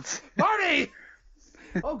 Marty!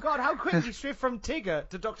 Oh God, how quick he shift from Tigger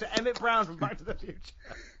to Dr. Emmett Brown from Back to the Future.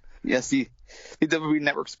 Yes, the WWE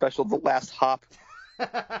Network special, The Last Hop.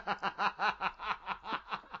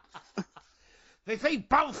 They say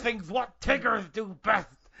bouncing's what Tiggers do best.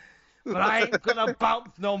 But I ain't gonna bounce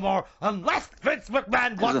no more unless Vince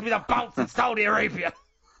McMahon wants me to bounce in Saudi Arabia.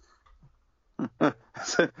 I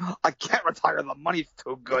can't retire. The money's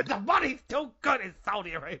too good. The money's too good in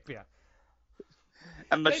Saudi Arabia.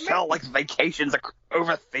 And Michelle likes vacations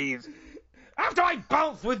overseas. After I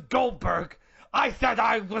bounced with Goldberg, I said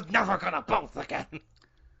I was never gonna bounce again.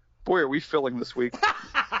 Boy, are we filling this week.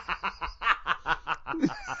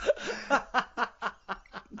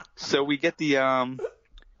 So we get a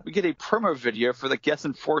promo video for the guest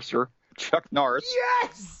enforcer, Chuck Norris.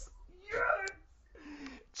 Yes!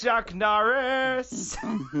 Chuck Norris!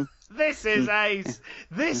 This is ace.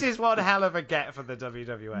 This is one hell of a get for the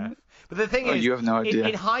WWF. But the thing is, you have no idea.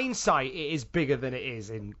 In hindsight, it is bigger than it is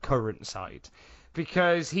in current sight.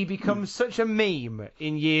 Because he becomes such a meme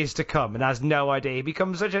in years to come and has no idea. He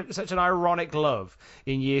becomes such an ironic love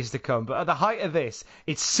in years to come. But at the height of this,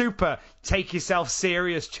 it's super take yourself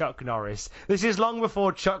serious, Chuck Norris. This is long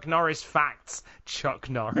before Chuck Norris facts, Chuck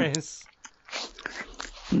Norris.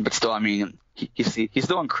 But still, I mean, he's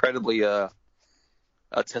still incredibly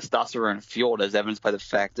testosterone fueled, as evidenced by the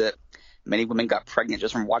fact that Many women got pregnant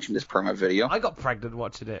just from watching this promo video. I got pregnant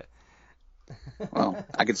watching it. Well,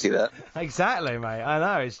 I can see that. Exactly, mate. I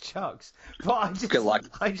know, it's Chuck's. But Good luck.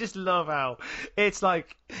 I just love how it's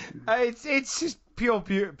like, it's just pure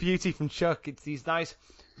beauty from Chuck. It's these nice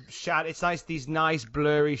these nice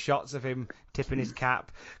blurry shots of him tipping his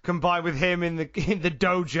cap, combined with him in the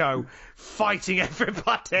dojo fighting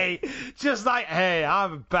everybody, just like, hey,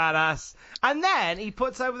 I'm a badass. And then he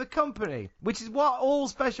puts over the company, which is what all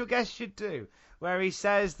special guests should do, where he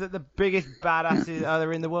says that the biggest badasses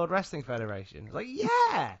are in the World Wrestling Federation. It's like,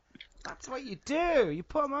 yeah, that's what you do. You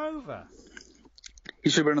put them over. He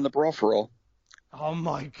should have been in the Brawl for All. Oh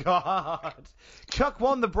my God, Chuck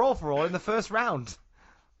won the Brawl for All in the first round.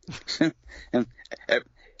 And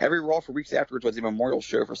every Raw for weeks afterwards was a memorial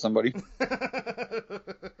show for somebody. For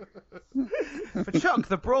Chuck,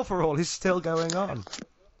 the Brawl for All is still going on.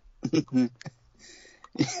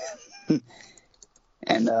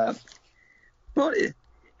 And, well, it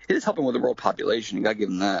is helping with the world population. You gotta give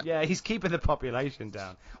him that. Yeah, he's keeping the population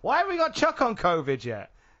down. Why haven't we got Chuck on COVID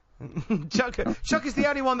yet? Chuck is the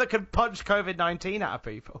only one that can punch COVID-19 out of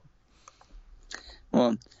people.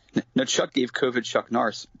 Well, no, Chuck gave COVID Chuck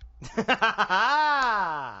Norris.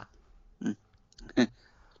 Because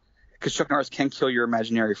Chuck Norris can kill your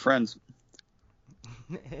imaginary friends.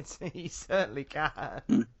 He certainly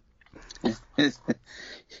can.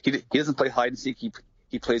 He doesn't play hide and seek.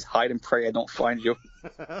 He plays hide and pray. I don't find you.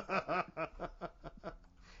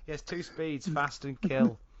 He has 2 speeds: fast and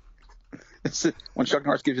kill. When Chuck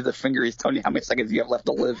Norris gives you the finger, he's telling you how many seconds you have left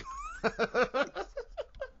to live.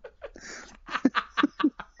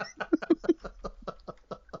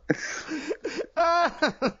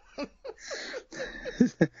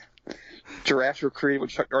 Giraffes were created with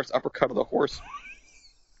Chuck Norris' uppercut of the horse.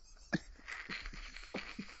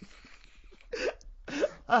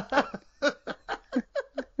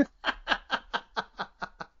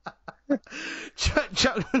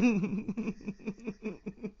 Chuck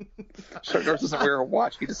Norris doesn't wear a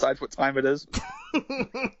watch. He decides what time it is.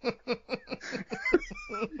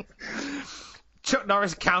 Chuck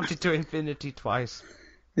Norris counted to infinity twice.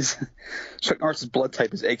 Chuck Norris' blood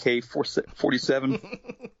type is AK-47.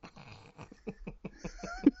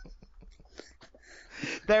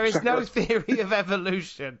 There is no theory of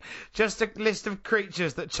evolution, just a list of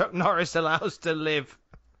creatures that Chuck Norris allows to live.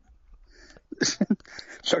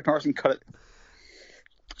 Chuck Norris can cut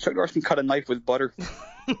a knife with butter.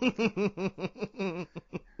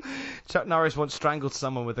 Chuck Norris once strangled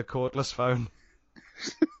someone with a cordless phone.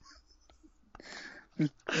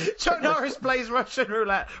 Chuck Norris plays Russian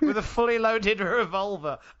roulette with a fully loaded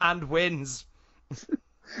revolver and wins.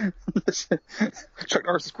 Chuck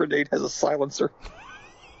Norris' grenade has a silencer.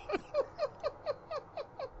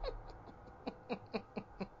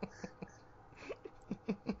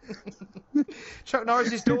 Chuck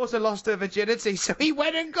Norris' daughter lost her virginity, so he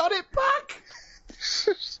went and got it back.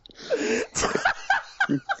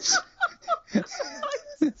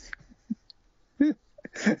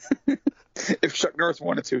 If Chuck Norris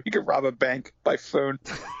wanted to, he could rob a bank by phone.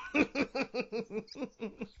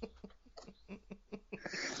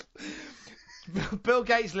 Bill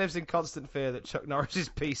Gates lives in constant fear that Chuck Norris'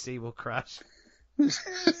 PC will crash.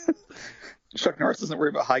 Chuck Norris doesn't worry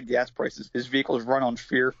about high gas prices. His vehicles run on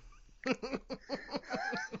fear.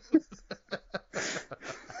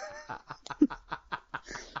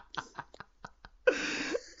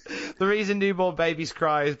 The reason newborn babies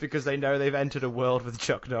cry is because they know they've entered a world with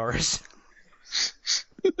Chuck Norris.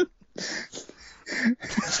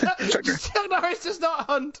 Chuck Norris does not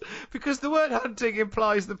hunt because the word hunting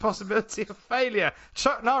implies the possibility of failure.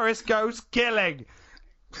 Chuck Norris goes killing.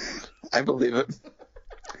 I believe it.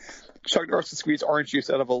 Chuck Norris can squeeze orange juice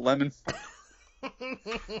out of a lemon.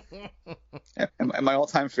 And my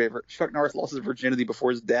all-time favorite, Chuck Norris lost his virginity before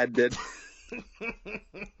his dad did.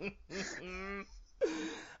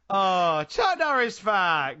 Oh, Chuck Norris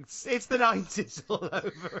facts. It's the 90s all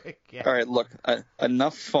over again. All right, look,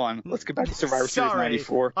 enough fun. Let's get back to Survivor Series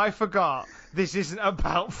 94. I forgot. This isn't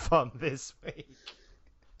about fun this week.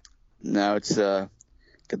 No, it's got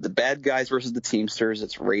the bad guys versus the Teamsters.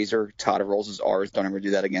 It's Razor. Todd rolls his R's. Don't ever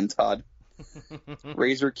do that again, Todd.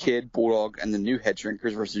 Razor, Kid, Bulldog, and the new Head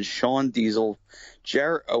Drinkers versus Shawn Diesel,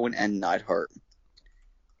 Jarrett Owen, and Neidhart.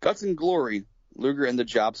 Guts and Glory. Luger and the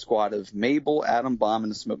Job Squad of Mabel, Adam Bomb,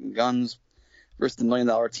 and the Smoking Guns versus the $1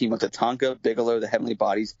 Million Team of Tatanka, Bigelow, the Heavenly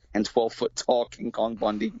Bodies, and 12-foot-tall King Kong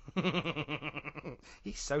Bundy.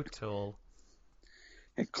 He's so tall.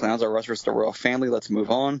 And Clowns are Rush versus the Royal Family. Let's move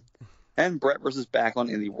on. And Brett versus Backlund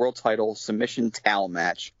in the World Title Submission Towel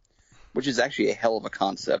match, which is actually a hell of a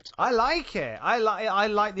concept. I like it. I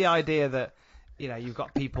like the idea that you've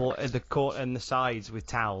got people in the court and the sides with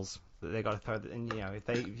towels that they got to throw. And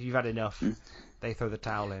if you've had enough, they throw the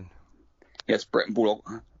towel in. Yes, Bulldog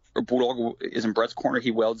is in Brett's corner.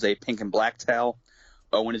 He welds a pink and black towel.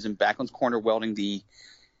 Owen is in Backlund's corner, welding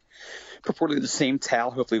purportedly the same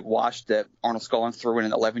towel, hopefully washed, that Arnold Scullin threw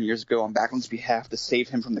in 11 years ago on Backlund's behalf to save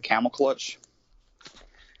him from the camel clutch.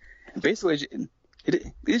 And basically,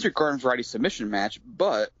 it is your garden variety submission match,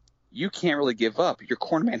 but you can't really give up. Your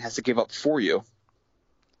cornerman has to give up for you.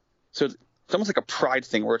 So it's almost like a pride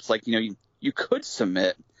thing where it's like, you could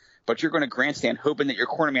submit, but you're going to grandstand hoping that your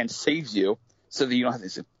cornerman saves you so that you don't have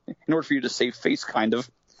this, in order for you to save face, kind of.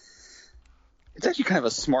 It's actually kind of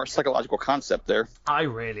a smart psychological concept there. I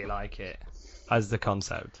really like it as the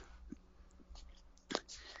concept.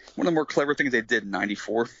 One of the more clever things they did in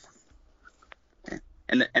 '94.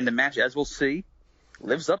 And the match, as we'll see,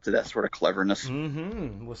 lives up to that sort of cleverness.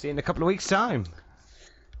 Mm-hmm. We'll see in a couple of weeks' time.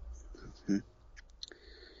 Mm-hmm.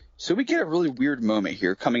 So we get a really weird moment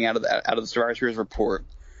here coming out of the Survivor Series report,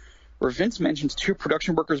 where Vince mentions 2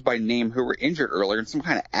 production workers by name who were injured earlier in some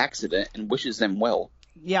kind of accident and wishes them well.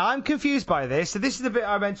 Yeah, I'm confused by this. So this is the bit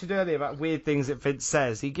I mentioned earlier about weird things that Vince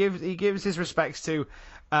says. He gives his respects to,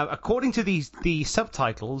 according to the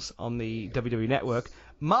subtitles on the WWE Network,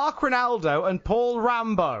 Mark Ronaldo and Paul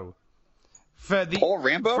Rambo. Paul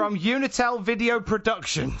Rambo? From Unitel Video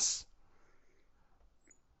Productions.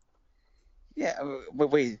 Yeah,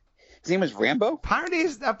 wait. His name was Rambo? Apparently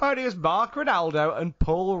it was Mark Ronaldo and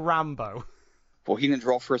Paul Rambo. Well, he didn't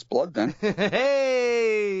draw first blood then.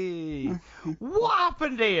 Hey! What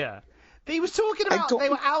happened here? He was talking about they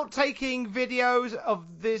were out taking videos of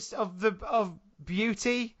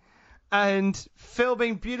beauty and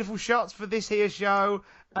filming beautiful shots for this here show,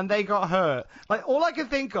 and they got hurt. Like, all I can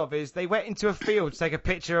think of is they went into a field to take a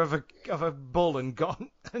picture of a bull and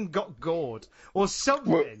got gored or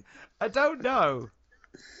something. Well, I don't know.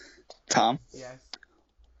 Tom? Yes.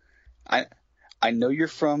 I know you're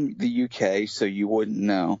from the UK, so you wouldn't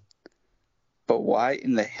know. But why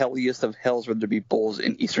in the helliest of hells would there be bulls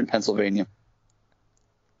in eastern Pennsylvania?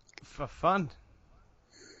 For fun.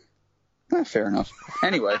 Fair enough.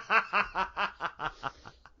 Anyway.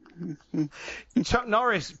 Chuck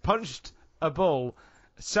Norris punched a bull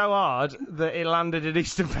so hard that it landed in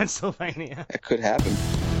eastern Pennsylvania. It could happen.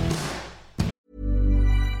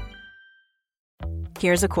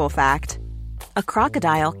 Here's a cool fact. A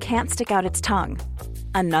crocodile can't stick out its tongue.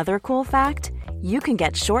 Another cool fact, you can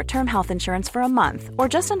get short-term health insurance for a month or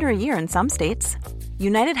just under a year in some states.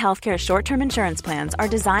 United Healthcare short-term insurance plans are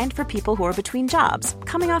designed for people who are between jobs,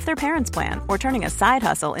 coming off their parents' plan, or turning a side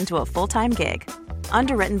hustle into a full-time gig.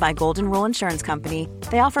 Underwritten by Golden Rule Insurance Company,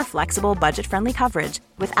 they offer flexible, budget-friendly coverage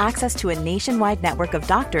with access to a nationwide network of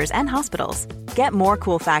doctors and hospitals. Get more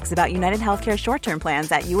cool facts about United Healthcare short-term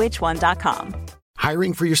plans at uh1.com.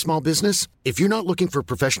 Hiring for your small business? If you're not looking for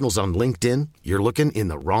professionals on LinkedIn, you're looking in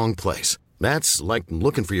the wrong place. That's like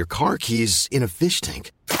looking for your car keys in a fish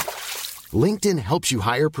tank. LinkedIn helps you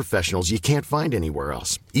hire professionals you can't find anywhere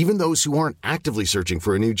else, even those who aren't actively searching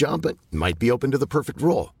for a new job but might be open to the perfect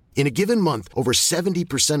role. In a given month, over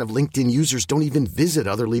 70% of LinkedIn users don't even visit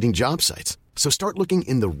other leading job sites. So start looking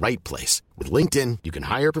in the right place. With LinkedIn, you can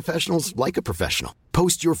hire professionals like a professional.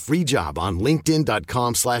 Post your free job on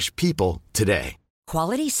linkedin.com/people today.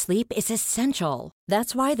 Quality sleep is essential.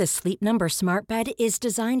 That's why the Sleep Number Smart Bed is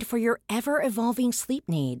designed for your ever-evolving sleep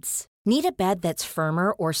needs. Need a bed that's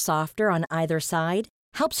firmer or softer on either side?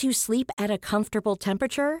 Helps you sleep at a comfortable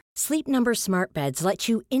temperature? Sleep Number Smart Beds let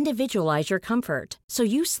you individualize your comfort so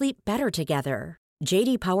you sleep better together.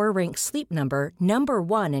 J.D. Power ranks Sleep Number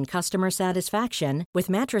 #1 in customer satisfaction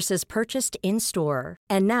with mattresses purchased in-store.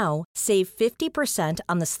 And now, save 50%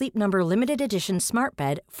 on the Sleep Number Limited Edition Smart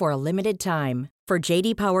Bed for a limited time. For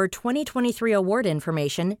J.D. Power 2023 award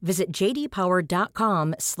information, visit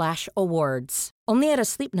jdpower.com/awards. Only at a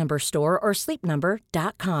Sleep Number store or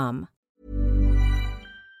sleepnumber.com.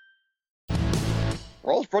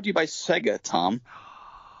 Raw's brought to you by Sega, Tom.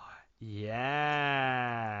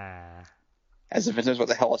 Yeah. As if it knows what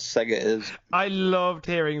the hell a Sega is. I loved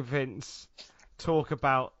hearing Vince talk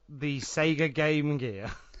about the Sega Game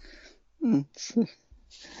Gear. and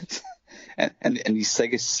the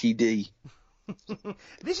Sega CD.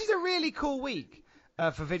 This is a really cool week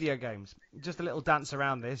for video games. Just a little dance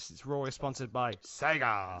around this. It's Raw is sponsored by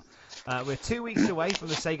Sega. We're 2 weeks away from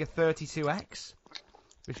the Sega 32X,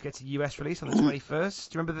 which gets a US release on the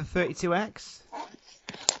 21st. Do you remember the 32X?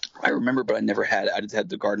 I remember, but I never had it. I just had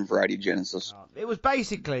the Garden Variety Genesis. It was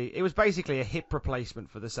basically a hip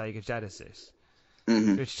replacement for the Sega Genesis,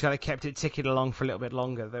 which kind of kept it ticking along for a little bit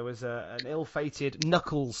longer. There was an ill-fated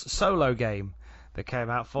Knuckles solo game that came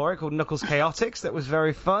out for it called Knuckles Chaotix that was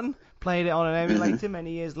very fun. Played it on an emulator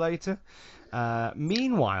many years later.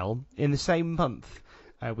 Meanwhile, in the same month,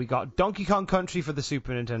 we got Donkey Kong Country for the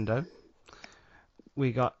Super Nintendo.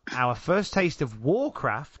 We got our first taste of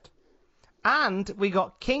Warcraft. And we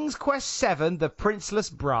got King's Quest VII, The Princeless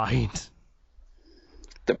Bride.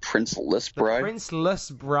 The Princeless Bride? The Princeless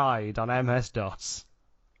Bride on MS-DOS.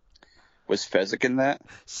 Was Fezzik in that?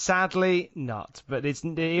 Sadly, not. But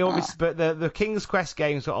but the King's Quest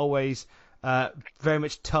games were always very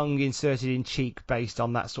much tongue inserted in cheek based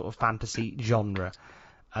on that sort of fantasy genre.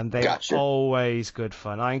 And they were always good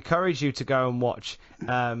fun. I encourage you to go and watch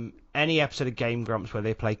any episode of Game Grumps where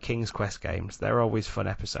they play King's Quest games. They're always fun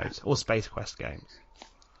episodes. Or Space Quest games.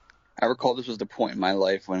 I recall this was the point in my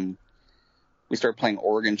life when we started playing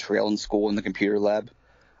Oregon Trail in school in the computer lab.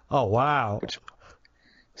 Oh, wow.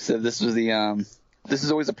 So this was this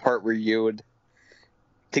is always a part where you would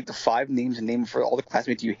take the 5 names and name them for all the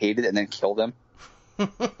classmates you hated and then kill them.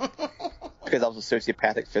 Because I was a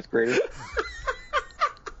sociopathic 5th grader.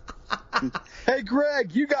 Hey,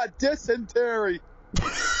 Greg, you got dysentery.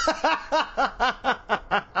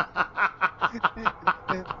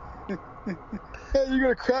 Hey, you're going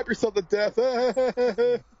to crap yourself to death.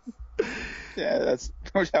 Yeah, that's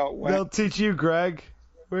pretty much how it went. They'll teach you, Greg.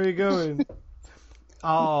 Where are you going?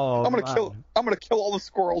 Oh, I'm gonna kill all the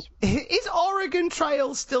squirrels. Is Oregon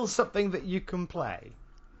Trail still something that you can play?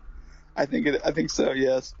 I think so.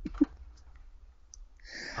 Yes.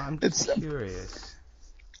 I'm just curious.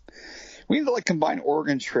 We need to combine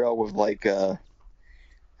Oregon Trail with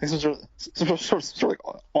some sort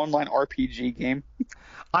of online RPG game.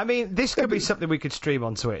 I mean, this could be something we could stream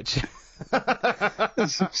on Twitch.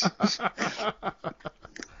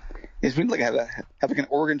 Is we have an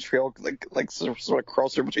Oregon Trail sort of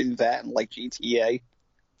crossover between that and GTA.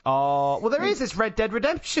 Oh, well, there is this Red Dead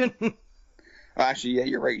Redemption. Actually, yeah,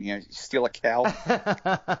 you're right. You steal a cow.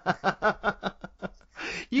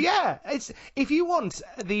 Yeah, if you want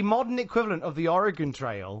the modern equivalent of the Oregon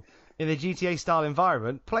Trail in a GTA style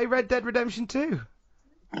environment, play Red Dead Redemption 2.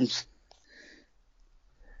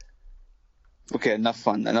 Okay, enough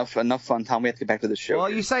fun. Enough fun, Tom. We have to get back to the show. Well,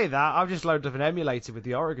 here. You say that. I've just loaded up an emulator with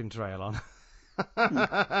the Oregon Trail on.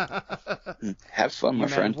 Have fun, my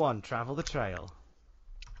friend. 1, travel the trail.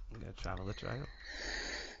 I'm going to travel the trail.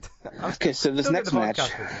 Okay, so this next match.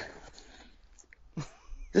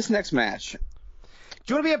 This next match.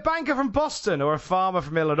 Do you want to be a banker from Boston or a farmer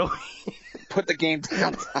from Illinois? Put the game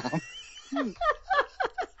down, Tom.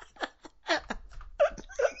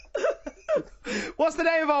 What's the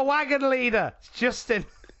name of our wagon leader? It's Justin.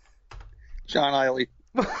 John Eiley.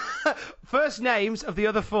 First names of the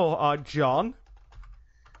other 4 are John.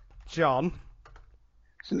 No,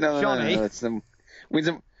 Johnny. No. We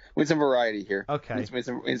need some variety here. Okay. We need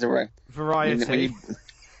some variety.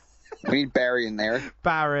 We need Barry in there.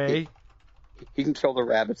 Barry. He can kill the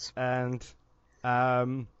rabbits. And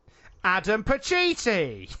Adam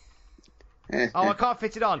Pacitti. Oh, I can't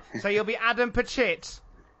fit it on. So you'll be Adam Pachit.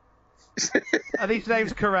 Are these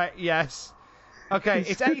names correct? Yes. Okay,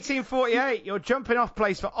 it's 1848. Your jumping off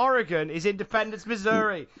place for Oregon is Independence,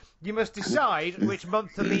 Missouri. You must decide which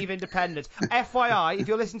month to leave Independence. FYI, if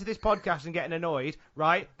you're listening to this podcast and getting annoyed,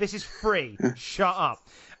 right, this is free. Shut up.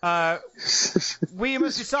 We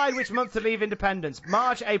must decide which month to leave Independence.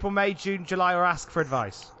 March, April, May, June, July, or ask for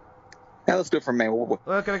advice. Yeah, let's do it for May. We're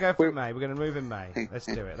going to go for May. We're going to move in May. Let's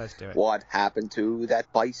do it. What happened to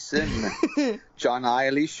that bison? John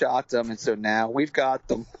Eiley shot them, and so now we've got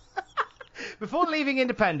them. Before leaving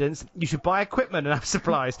Independence, you should buy equipment and have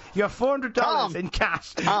supplies. You have $400 in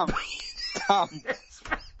cash. Tom,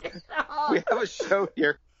 we have a show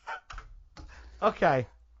here. Okay.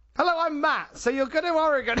 Hello, I'm Matt. So you're going to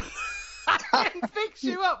Oregon. I can fix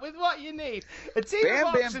you up with what you need. A team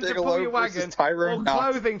of options to pull your wagon, or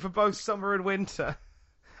clothing for both summer and winter.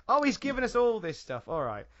 Oh, he's given us all this stuff. All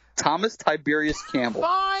right. Thomas Tiberius Campbell.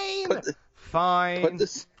 Fine.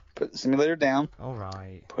 Put the simulator down. All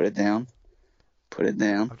right. Put it down.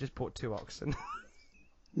 I've just bought 2 oxen.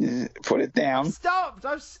 Put it down.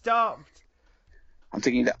 I've stopped. I'm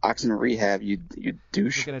taking you to oxen rehab, you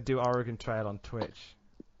douche. We're going to do Oregon Trail on Twitch.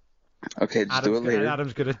 Okay, just do it later.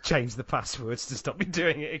 Adam's going to change the passwords to stop me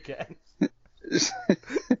doing it again. Does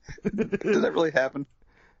that really happen?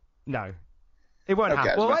 No. It won't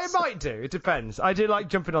happen. Well, it might do. It depends. I do like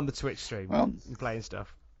jumping on the Twitch stream and playing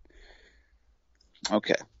stuff.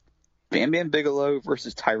 Okay. Bam Bam Bigelow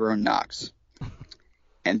versus Tyrone Knox.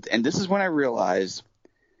 And this is when I realized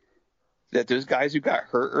that those guys who got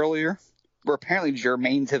hurt earlier were apparently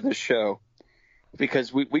germane to the show.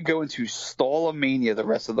 Because we go into Stalomania the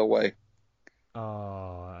rest of the way.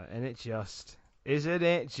 Oh, and it just Isn't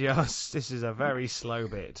it just? This is a very slow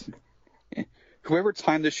bit. Whoever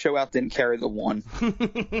timed the show out didn't carry the one. Do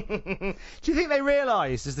you think they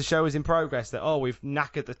realised as the show was in progress that, we've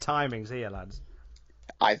knackered the timings here, lads?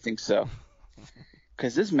 I think so.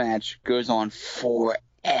 Because this match goes on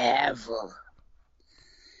forever.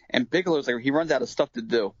 And Bigelow's like, he runs out of stuff to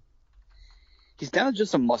do. He's down to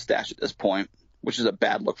just a mustache at this point, which is a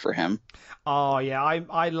bad look for him. Oh, yeah,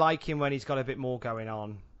 I like him when he's got a bit more going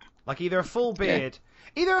on. Like either a full beard,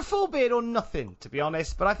 or nothing, to be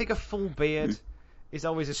honest. But I think a full beard is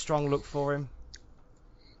always a strong look for him.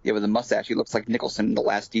 Yeah, with the mustache, he looks like Nicholson in The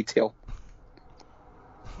Last Detail.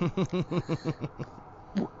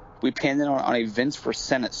 We panned in on a Vince for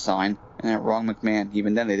Senate sign, and then Ron McMahon.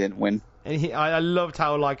 Even then, they didn't win. And I loved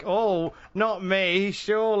how, like, not me,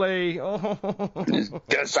 surely. Oh.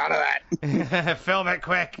 Get us out of that. Film it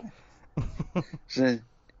quick.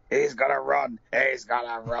 He's gonna run. He's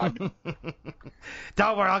gonna run.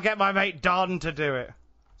 Don't worry, I'll get my mate Don to do it.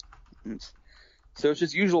 So it's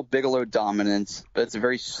just usual Bigelow dominance, but it's a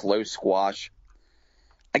very slow squash.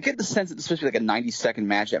 I get the sense that this is supposed to be like a 90-second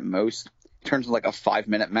match at most. It turns into like a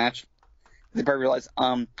 5-minute match. They probably realize,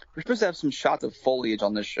 we're supposed to have some shots of foliage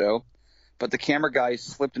on this show, but the camera guy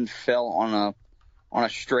slipped and fell on a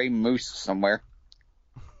stray moose somewhere.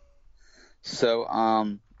 So,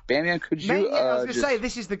 Bam, could you? I was going to say,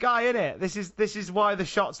 this is the guy, innit? This is why the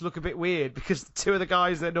shots look a bit weird, because two of the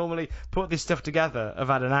guys that normally put this stuff together have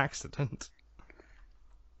had an accident.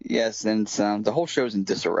 Yes, and the whole show's in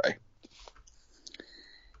disarray.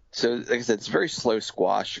 So, like I said, it's a very slow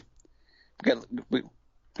squash. We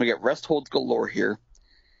got rest holds galore here.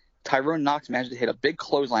 Tyrone Knox managed to hit a big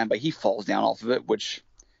clothesline, but he falls down off of it, which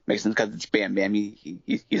makes sense because it's Bam Bam.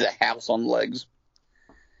 He's a house on legs.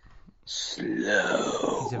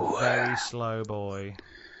 Slow. He's a very slow boy.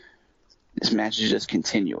 This match is just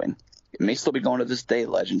continuing. It may still be going to this day,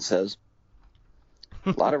 legend says.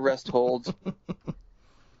 A lot of rest holds.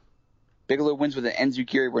 Bigelow wins with an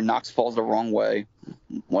Enziguri where Knox falls the wrong way.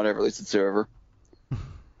 Whatever, at least it's over.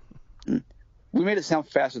 We made it sound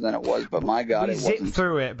faster than it was, but my God, we it wasn't. zipped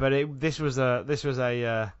through it, but this was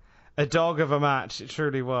a dog of a match. It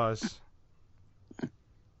truly was.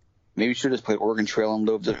 Maybe we should just play Oregon Trail in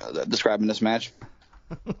lieu of describing this match.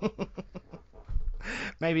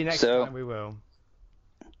 Maybe next time we will.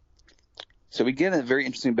 So we get a very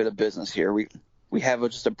interesting bit of business here. We have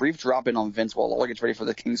just a brief drop in on Vince while Lawler gets ready for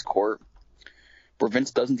the King's Court, where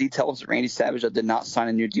Vince doesn't detail us that Randy Savage did not sign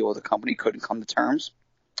a new deal with the company, couldn't come to terms.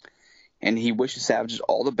 And he wishes Savage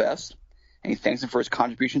all the best, and he thanks him for his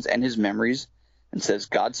contributions and his memories, and says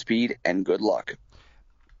Godspeed and good luck.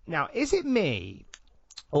 Now, is it me,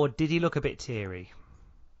 or did he look a bit teary?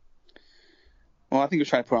 Well, I think he was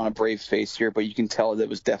trying to put on a brave face here, but you can tell that it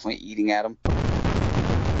was definitely eating at him.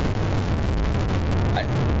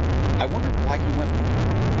 I wondered why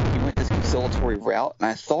he went this conciliatory route, and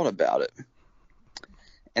I thought about it.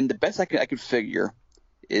 And the best I could figure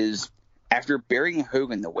is, after burying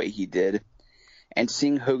Hogan the way he did, and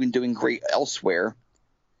seeing Hogan doing great elsewhere,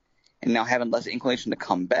 and now having less inclination to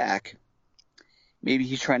come back, maybe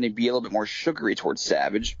he's trying to be a little bit more sugary towards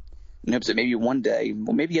Savage, in hopes that maybe one day,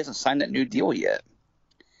 well, maybe he hasn't signed that new deal yet.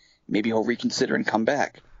 Maybe he'll reconsider and come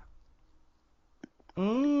back.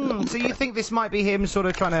 So you think this might be him sort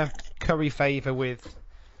of trying to curry favor with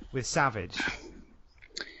Savage?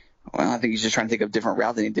 Well, I think he's just trying to take a different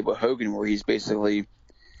route than he did with Hogan, where he's basically,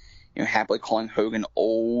 happily calling Hogan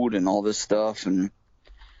old and all this stuff, and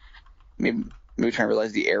maybe trying to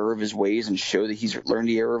realize the error of his ways and show that he's learned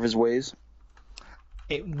the error of his ways.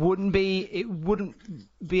 It wouldn't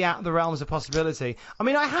be out of the realms of possibility. I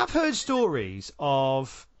mean, I have heard stories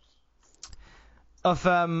of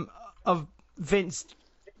Vince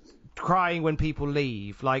crying when people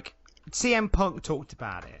leave. Like, CM Punk talked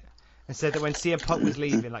about it and said that when CM Punk was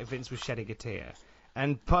leaving, like, Vince was shedding a tear.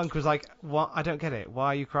 And Punk was like, "What? I don't get it. Why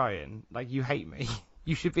are you crying? Like, you hate me.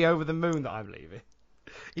 You should be over the moon that I'm leaving."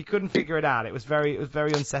 He couldn't figure it out. It was very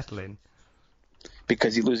unsettling.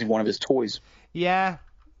 Because he's losing one of his toys. Yeah,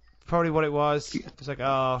 probably what it was. It's like,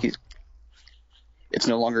 it's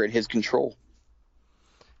no longer in his control.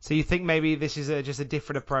 So you think maybe this is just a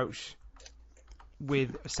different approach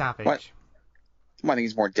with Savage? What? Well, I think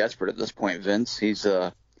he's more desperate at this point, Vince. He's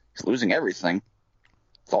losing everything.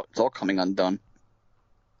 It's all coming undone.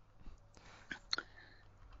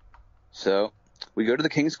 So we go to the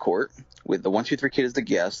King's Court with the 1-2-3 Kid as the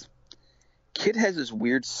guest. Kid has this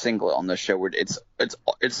weird singlet on the show where it's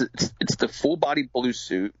the full body blue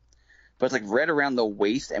suit, but it's like red around the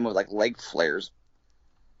waist and with like leg flares.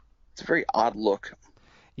 It's a very odd look.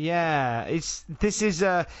 Yeah, this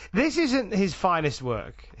isn't his finest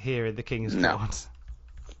work here in the King's Court.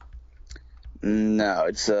 No,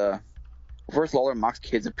 it's first Lawler mocks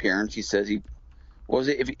Kid's appearance. He says he's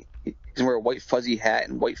gonna wear a white fuzzy hat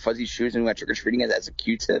and white fuzzy shoes and go trick or treating as a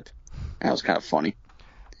Q-tip. And that was kind of funny,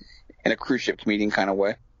 in a cruise ship comedian kind of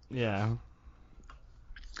way. Yeah.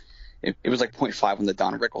 It was like 0.5 on the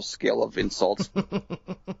Don Rickles scale of insults.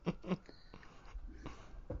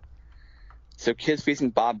 So Kid's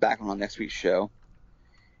facing Bob Backlund on next week's show.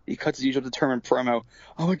 He cuts his usual determined promo.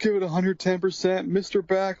 I'm going to give it 110%. Mr.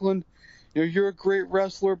 Backlund, you're a great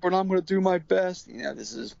wrestler, but I'm going to do my best.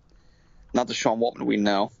 This is not the Sean Waltman we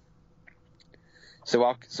know. So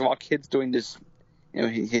while Kid's doing this,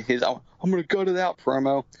 his I'm going to gut it out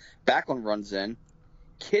promo, Backlund runs in.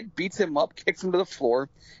 Kid beats him up, kicks him to the floor,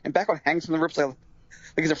 and Backlund hangs from the ropes like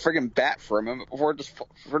he's a friggin' bat for him before just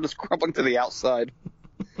crumbling to the outside.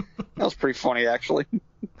 That was pretty funny, actually.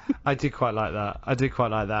 I did quite like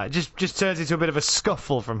that. Just turns into a bit of a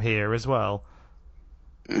scuffle from here as well.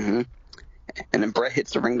 Mm-hmm. And then Brett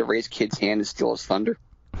hits the ring to raise Kid's hand and steal his thunder.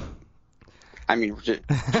 I mean, just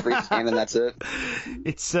raise his hand and that's it.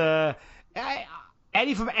 It's from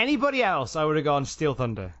anybody else, I would have gone steal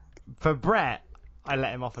thunder. For Brett, I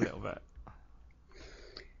let him off a little bit.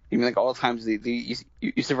 You mean like all the times you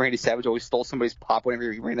used to Randy Savage always stole somebody's pop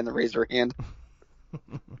whenever he ran in the razor hand?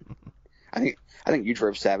 I think you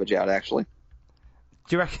drove Savage out, actually.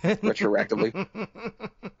 Do you reckon? Retroactively.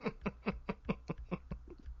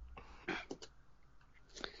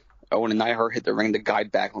 Owen and Neidhart hit the ring to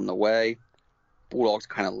guide back on the way. Bulldog's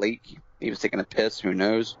kind of late. He was taking a piss. Who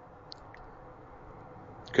knows?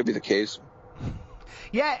 Could be the case.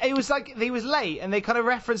 Yeah, it was like he was late, and they kind of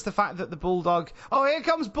referenced the fact that the Bulldog, here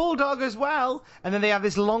comes Bulldog as well, and then they have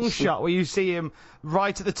this long shot where you see him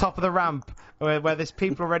right at the top of the ramp, where there's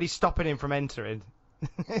people already stopping him from entering.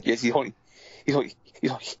 Yes, he's holding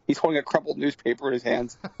a crumpled newspaper in his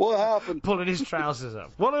hands. What happened? Pulling his trousers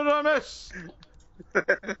up. What did I miss?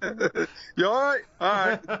 You all right? All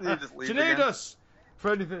right. You just leave Do you need us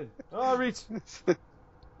for anything? Oh, Reed.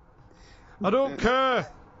 I don't care.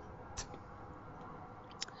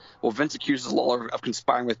 Well, Vince accuses Lawler of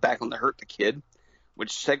conspiring with Backlund to hurt the Kid,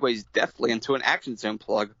 which segues deftly into an Action Zone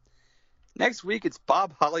plug. Next week, it's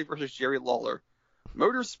Bob Holly versus Jerry Lawler.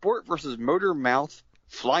 Motorsport versus Motor Mouth.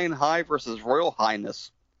 Flying High versus Royal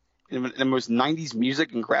Highness. In the most 90s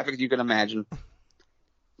music and graphics you can imagine.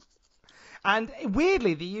 And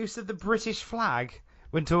weirdly, the use of the British flag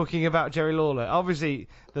when talking about Jerry Lawler. Obviously,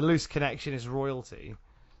 the loose connection is royalty.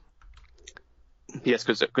 Yes,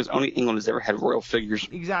 because only England has ever had royal figures.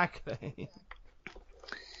 Exactly.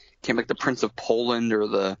 Can't make the Prince of Poland or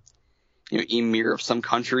the Emir of some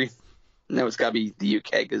country. No, it's got to be the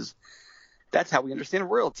UK because that's how we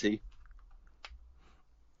understand royalty.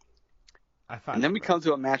 And then we come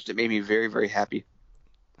to a match that made me very, very happy.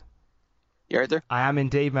 You right there? I am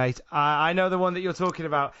indeed, mate. I know the one that you're talking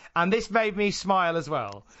about. And this made me smile as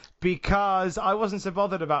well because I wasn't so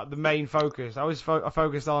bothered about the main focus. I was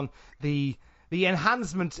focused on the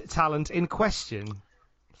enhancement talent in question,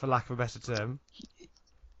 for lack of a better term.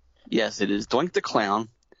 Yes, it is Doink the Clown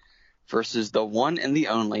versus the one and the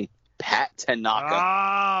only Pat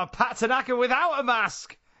Tanaka. Pat Tanaka without a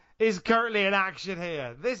mask is currently in action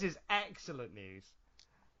here. This is excellent news.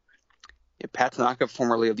 Yeah, Pat Tanaka,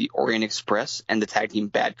 formerly of the Orient Express and the tag team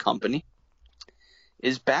Bad Company,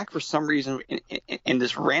 is back for some reason in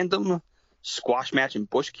this random squash match in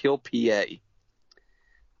Bushkill, PA.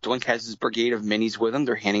 Doink has his brigade of minis with him.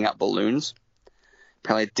 They're handing out balloons.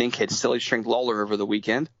 Apparently, Dink had silly stringed Lawler over the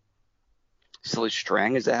weekend. Silly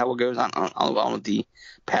Strang, is that how it goes? I don't know what the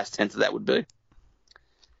past tense of that would be.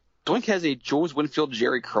 Doink has a Jules Winfield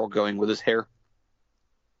Jerry curl going with his hair.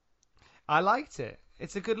 I liked it.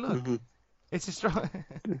 It's a good look. Mm-hmm. It's a strong...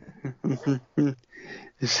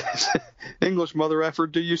 English, mother effer,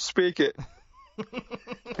 do you speak it?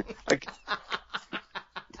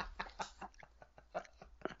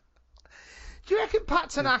 Do you reckon Pat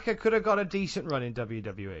Tanaka could have got a decent run in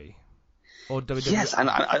WWE? Or WWE? Yes,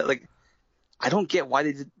 I don't get why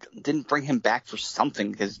they didn't bring him back for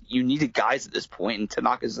something, because you needed guys at this point, and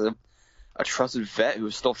Tanaka's a trusted vet who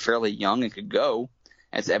is still fairly young and could go,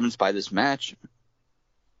 as evidenced by this match.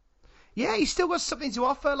 Yeah, he's still got something to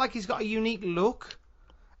offer, like he's got a unique look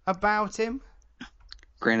about him.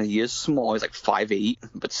 Granted, he is small, he's like 5'8",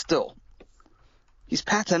 but still, he's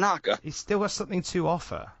Pat Tanaka. He's still got something to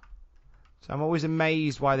offer. So I'm always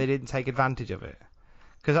amazed why they didn't take advantage of it.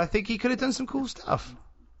 Because I think he could have done some cool stuff.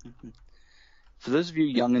 For those of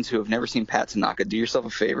you youngins who have never seen Pat Tanaka, do yourself a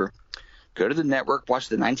favor. Go to the network, watch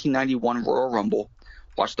the 1991 Royal Rumble,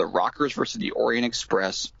 watch the Rockers versus the Orient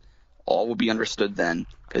Express. All will be understood then,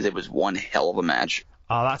 because it was one hell of a match.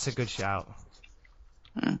 Oh, that's a good shout.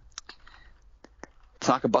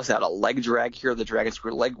 Tanaka busts out a leg drag here, the Dragon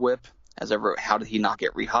Screw leg whip. As ever, how did he not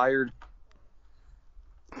get rehired?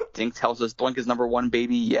 Dink tells us Doink is number one,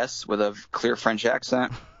 baby. Yes, with a clear French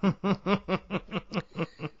accent.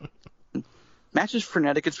 Match is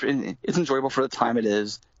frenetic. It's enjoyable for the time it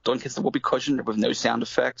is. Doink hits the whoopee cushion with no sound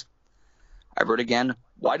effect. I wrote again,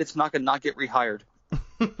 why did Tanaka not get rehired?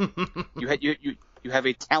 You have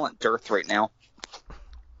a talent dearth right now.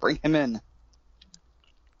 Bring him in.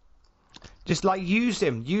 Just like use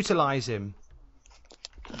him, utilize him.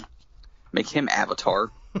 Make him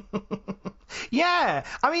Avatar. Yeah,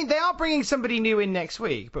 I mean, they are bringing somebody new in next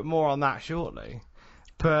week, but more on that shortly.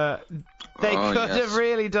 But they could have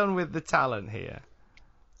really done with the talent here.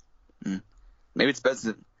 Maybe it's best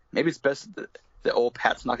that old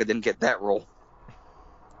Pat Tanaka didn't get that role.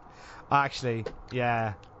 Actually,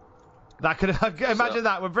 yeah. That could have, imagine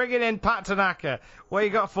that. We're bringing in Pat Tanaka. What you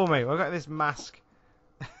got for me? I've got this mask.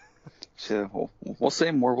 So we'll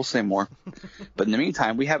say more. But in the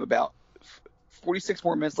meantime, we have about 46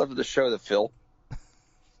 more minutes left of the show to fill,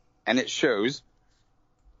 and it shows.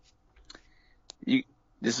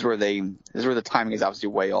 This is where the timing is obviously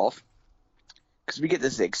way off, because we get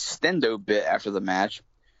this extendo bit after the match,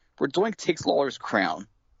 where Doink takes Lawler's crown.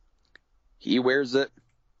 He wears it,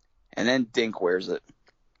 and then Dink wears it.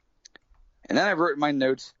 And then I wrote in my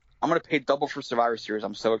notes, I'm going to pay double for Survivor Series.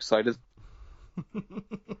 I'm so excited.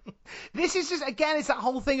 This is just, again, it's that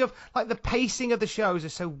whole thing of, like, the pacing of the shows are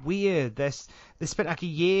so weird. They spent like a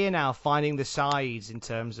year now finding the sides in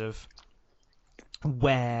terms of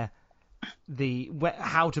how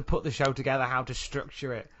to put the show together, how to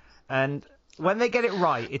structure it. And when they get it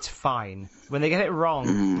right, it's fine. When they get it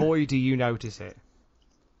wrong, boy, do you notice it.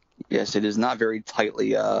 Yes, it is not very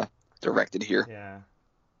tightly directed here. Yeah.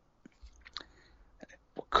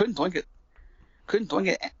 Couldn't Doink it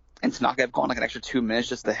and Tanaka have gone like an extra 2 minutes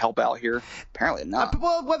just to help out here? Apparently not.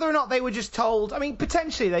 Well, whether or not they were just told, I mean,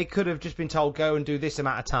 potentially they could have just been told, go and do this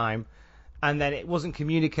amount of time, and then it wasn't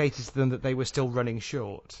communicated to them that they were still running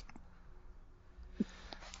short.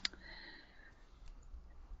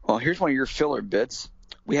 Well, here's one of your filler bits.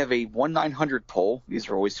 We have a 1-900 poll. These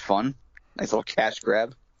are always fun. Nice little cash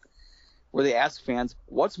grab. Where they ask fans,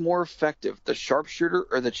 what's more effective, the sharpshooter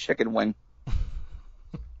or the chicken wing?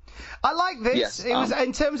 I like this. Yes, it was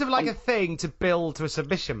in terms of like a thing to build to a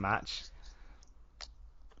submission match.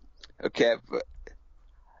 Okay, but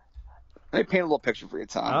let me paint a little picture for you,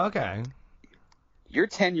 Tom. Okay. You're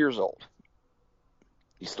 10 years old.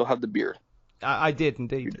 You still have the beard. I did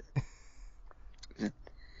indeed.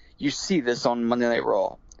 You see this on Monday Night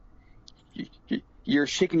Raw. You're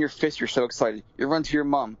shaking your fist. You're so excited. You run to your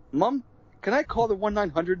mom. Mom, can I call the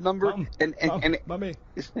 1-900 number? Mommy.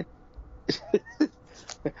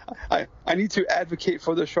 I need to advocate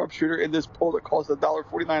for the sharpshooter in this poll that costs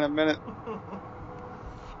 $1.49 a minute.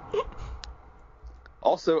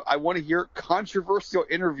 Also, I want to hear controversial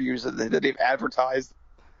interviews that they've advertised.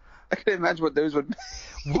 I can imagine what those would be.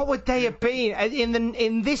 What would they have been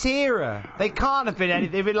in this era? They can't have been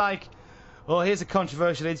anything. They'd be like, oh, here's a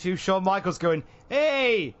controversial interview. Shawn Michaels going,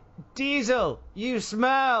 hey, Diesel, you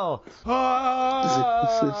smell.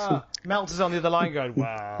 Ah! Meltzer's on the other line going,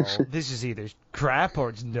 wow, this is either crap or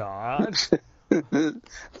it's not.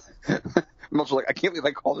 Meltzer's like, I can't believe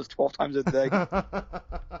I call this 12 times a day.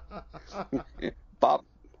 Bob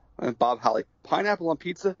Holly, pineapple on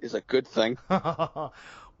pizza is a good thing.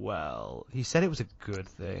 Well, he said it was a good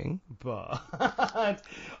thing, but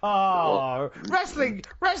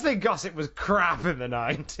wrestling gossip was crap in the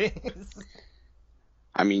 90s.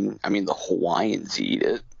 I mean the Hawaiians eat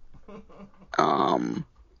it. And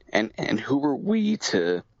who were we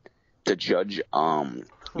to judge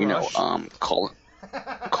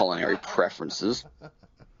culinary preferences?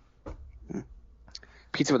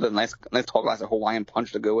 Pizza with a nice tall glass of Hawaiian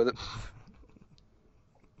punch to go with it.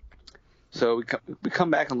 So we come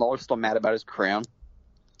back and Lawler's still mad about his crown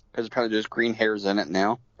because apparently there's green hairs in it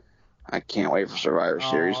now. I can't wait for Survivor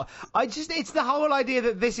Series. It's the whole idea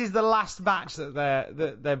that this is the last match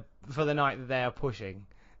that they're for the night that they are pushing.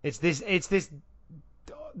 It's this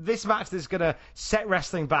match that's gonna set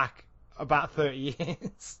wrestling back about 30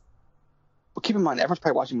 years. Well, keep in mind, everyone's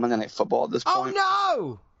probably watching Monday Night Football at this point.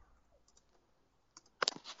 Oh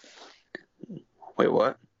no! Wait,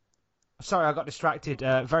 what? Sorry, I got distracted.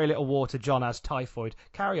 Very little water. John has typhoid.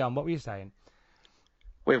 Carry on. What were you saying?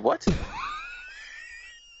 Wait, what?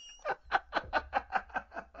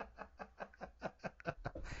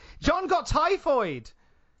 John got typhoid.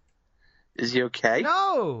 Is he okay?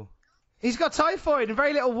 No. He's got typhoid and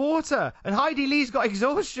very little water, and Heidi Lee's got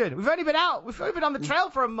exhaustion. We've only been on the trail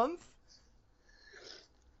for a month.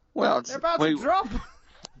 Well, they're about to drop.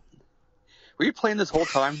 Were you playing this whole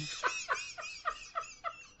time?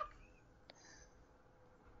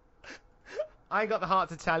 I ain't got the heart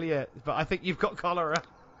to tell you, but I think you've got cholera.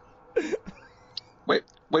 Wait,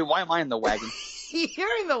 why am I in the wagon?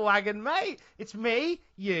 You're in the wagon, mate. It's me,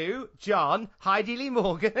 you, John, Heidi Lee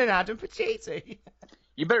Morgan, and Adam Pacitti.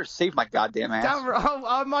 You better save my goddamn ass. Damn right,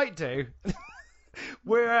 I might do.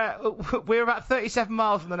 We're about 37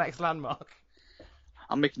 miles from the next landmark.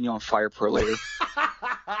 I'm making you on fire pro later.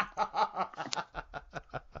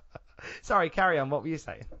 Sorry, carry on. What were you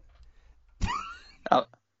saying?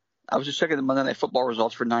 I was just checking the Monday Night Football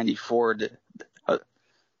results for '94.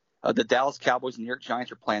 The Dallas Cowboys and New York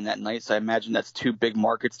Giants are playing that night, so I imagine that's two big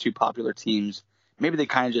markets, two popular teams. Maybe they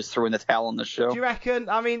kind of just threw in the towel on the show. Do you reckon?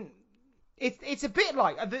 I mean, it's a bit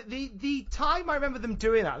like the time I remember them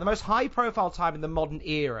doing that, the most high-profile time in the modern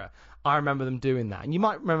era. I remember them doing that, and you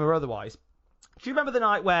might remember otherwise. Do you remember the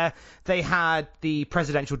night where they had the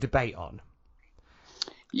presidential debate on?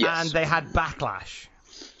 Yes. And they had Backlash.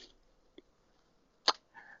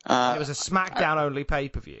 It was a SmackDown-only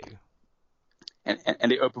pay-per-view. And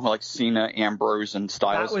they opened with like Cena, Ambrose, and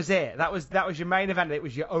Styles. That was it. That was your main event. It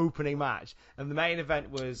was your opening match. And the main event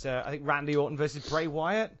was, I think, Randy Orton versus Bray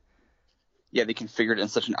Wyatt. Yeah, they configured it in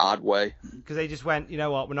such an odd way. Because they just went, you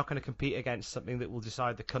know what, we're not going to compete against something that will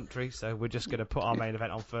decide the country, so we're just going to put our main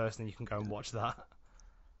event on first, and you can go and watch that.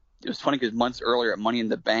 It was funny because months earlier at Money in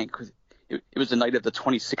the Bank, it was the night of the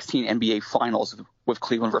 2016 NBA Finals with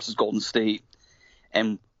Cleveland versus Golden State.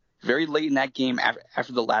 And very late in that game,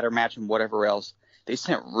 after the ladder match and whatever else, they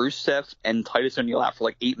sent Rusev and Titus O'Neil out for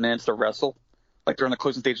like 8 minutes to wrestle. Like during the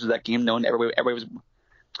closing stages of that game, knowing everybody was going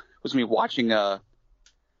to be watching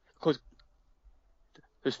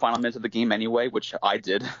those final minutes of the game anyway, which I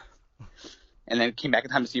did. And then came back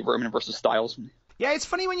in time to see Roman versus Styles. Yeah, it's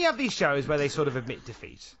funny when you have these shows where they sort of admit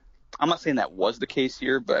defeat. I'm not saying that was the case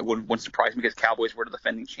here, but it wouldn't surprise me because Cowboys were the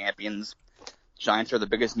defending champions. Giants are the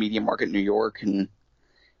biggest media market in New York, and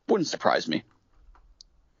wouldn't surprise me.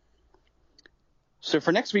 So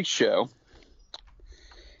for next week's show,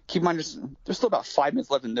 keep in mind there's still about 5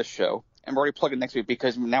 minutes left in this show, and we're already plugging next week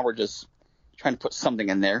because now we're just trying to put something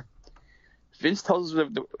in there. Vince tells us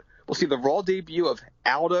we'll see the Raw debut of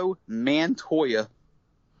Aldo Montoya.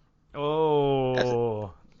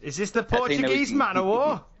 Oh, is this the Portuguese Man of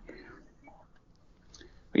War?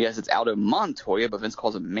 Yes, it's Aldo Montoya, but Vince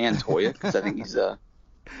calls him Montoya because I think he's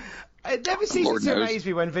It never ceases to amaze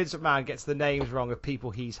me when Vince McMahon gets the names wrong of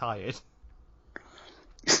people he's hired.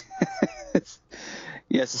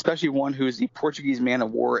 Yes, especially one who's the Portuguese Man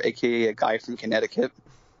of War, a.k.a. a guy from Connecticut.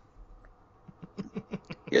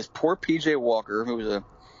 Yes, poor P.J. Walker, who was an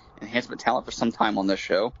enhancement talent for some time on this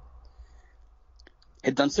show,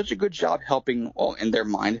 had done such a good job helping, well, in their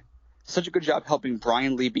mind, such a good job helping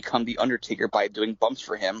Brian Lee become The Undertaker by doing bumps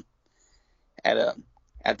for him at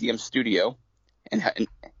the studio and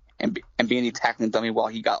being the tackling dummy while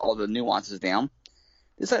he got all the nuances down.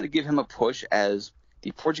 They decided to give him a push as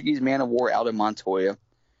the Portuguese Man of War Aldo Montoya,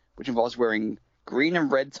 which involves wearing green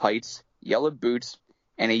and red tights, yellow boots,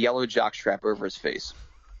 and a yellow jockstrap over his face.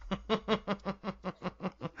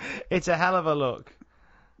 It's a hell of a look.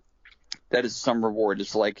 That is some reward.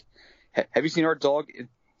 It's like, have you seen our dog?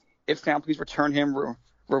 If found, please return him.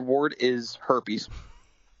 Reward is herpes.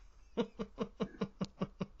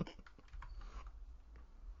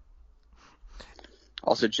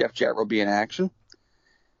 Also, Jeff Jarrett will be in action.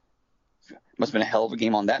 Must have been a hell of a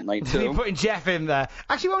game on that night, too. You're putting Jeff in there.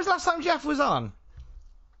 Actually, when was the last time Jeff was on?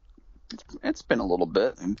 It's been a little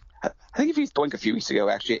bit. I think if he's doink a few weeks ago,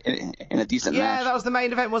 actually, in a decent match. Yeah, that was the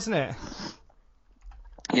main event, wasn't it?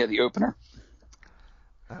 Yeah, the opener.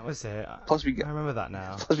 That was it. Plus I remember that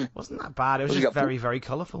now. Wasn't that bad. It was just very, very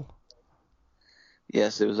colourful.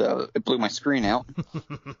 Yes, it was. It blew my screen out.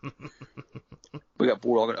 We got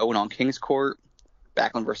Bulldog and Owen on King's Court.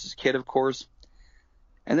 Backlund versus Kidd, of course.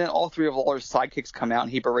 And then all three of Lawler's sidekicks come out,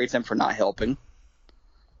 and he berates them for not helping.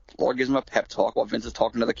 Lawler gives him a pep talk while Vince is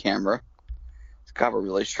talking to the camera. God, we're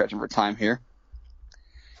really stretching for time here.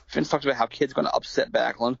 Vince talks about how Kidd's going to upset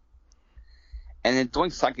Backlund. And then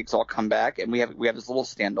Doink's sidekicks all come back, and we have this little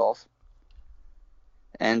standoff.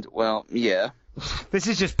 And, well, yeah. This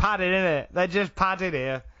is just padded, isn't it? They're just padded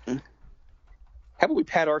here. How about we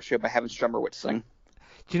pad our show by having Strummerwitz sing?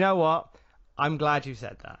 Do you know what? I'm glad you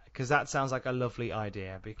said that, because that sounds like a lovely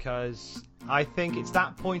idea, because I think it's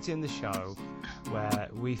that point in the show where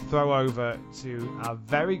we throw over to our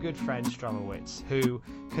very good friend Stromowitz, who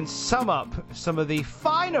can sum up some of the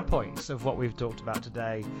finer points of what we've talked about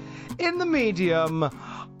today in the medium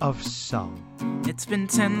of song. It's been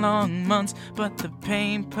 10 long months, but the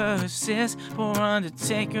pain persists. Poor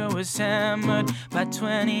Undertaker was hammered by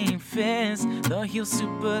 20 fists. The heel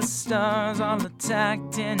superstars all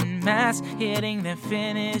attacked in mass, hitting their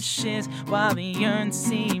finishes while the urn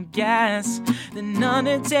seemed gas. Then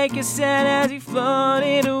Undertaker said as he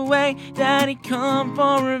floated away that he'd come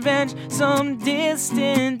for revenge some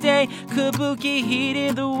distant day. Kabuki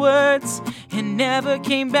heeded the words and never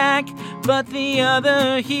came back, but the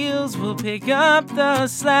other heels will pick up the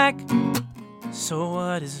slack. So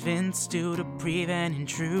what does Vince do to prevent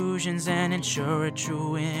intrusions and ensure a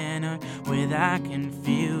true winner without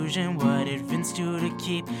confusion? What did Vince do to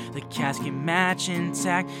keep the casket match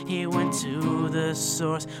intact? He went to the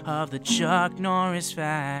source of the Chuck Norris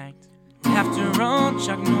fact. After all,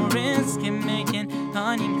 Chuck Norris can make an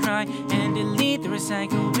onion cry and delete the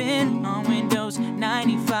recycle bin on Windows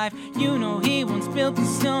 95. You know he once built the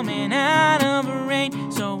snowman out of a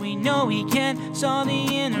rain, so we know he can solve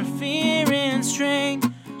the interference train.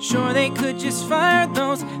 Sure, they could just fire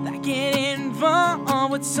those that get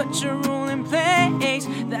involved with such a rule in place.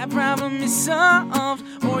 That problem is solved.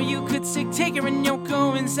 Or you could stick Taker and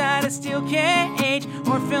Yoko inside a steel cage,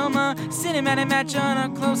 or film a cinematic match on a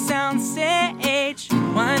closed sound stage.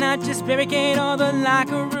 Why not just barricade all the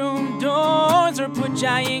locker room doors, or put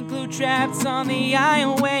giant glue traps on the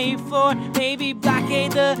aisleway floor? Maybe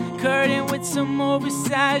blockade the curtain with some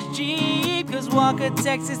oversized Jeep, cause Walker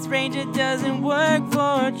Texas Ranger doesn't work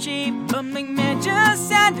for cheap. But McMahon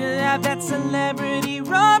just had to have that celebrity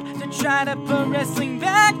rub to try to put wrestling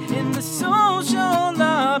back in the social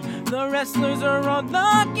love. The wrestlers are all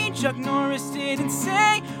lucky Chuck Norris didn't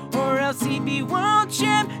say, or else he'd be world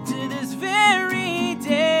champ to this very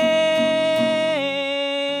day.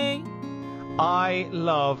 I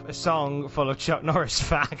love a song full of Chuck Norris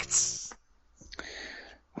facts.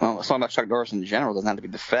 Well, a song about Chuck Norris in general doesn't have to be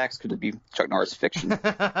the facts. Could it be Chuck Norris fiction?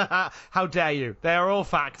 How dare you? They are all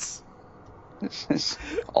facts.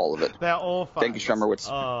 All of it. They're all facts. Thank you, Stromowitz.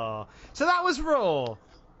 Oh. So that was Raw.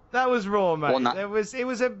 That was Raw, mate. Well, it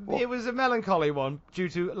was a melancholy one due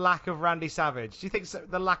to lack of Randy Savage. Do you think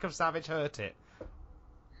the lack of Savage hurt it?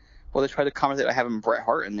 Well, they tried to commentate by having Bret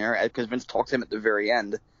Hart in there because Vince talked to him at the very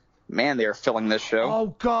end. Man, they are filling this show.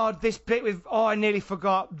 Oh God, this bit with I nearly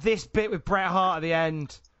forgot this bit with Bret Hart at the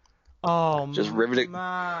end. Oh just riveted,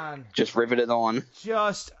 man, just riveted on.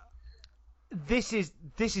 This is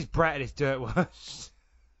Bret at his dirt worst.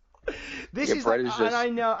 This is Bret is just... and I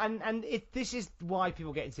know, and this is why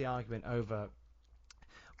people get into the argument over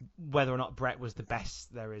whether or not Bret was the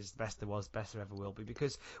best there is, best there was, best there ever will be.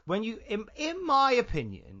 Because when you, in my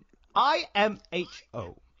opinion,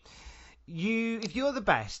 IMHO, if you're the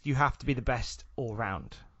best, you have to be the best all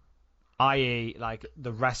round. I.e., like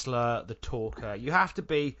the wrestler, the talker, you have to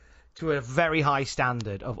be to a very high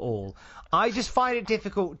standard of all. I just find it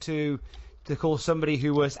difficult to call somebody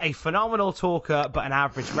who was a phenomenal talker but an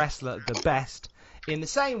average wrestler the best. In the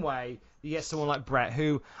same way, you get someone like Bret,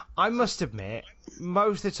 who I must admit,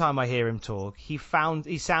 most of the time I hear him talk, he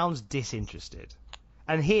sounds disinterested.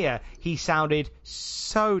 And here, he sounded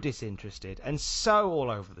so disinterested and so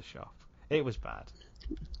all over the shop. It was bad.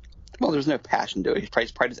 Well, there's no passion to it. He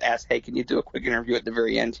probably just asked, "Hey, can you do a quick interview at the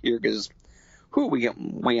very end here?" Because we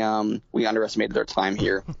underestimated our time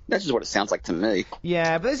here. That's just what it sounds like to me.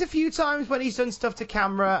 Yeah, but there's a few times when he's done stuff to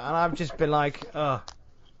camera, and I've just been like, oh,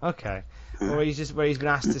 okay. Or where he's been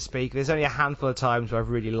asked to speak. There's only a handful of times where I've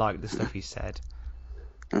really liked the stuff he said.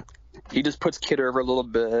 He just puts Kid over a little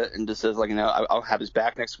bit and just says, like, I'll have his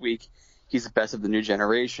back next week. He's the best of the new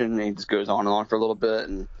generation. And he just goes on and on for a little bit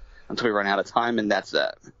and until we run out of time, and that's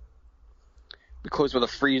that. We close with a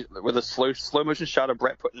slow motion shot of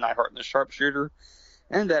Bret putting Neidhart in the sharpshooter,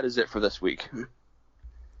 and that is it for this week. And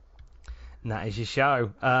that is your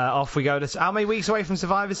show. Off we go. How many weeks away from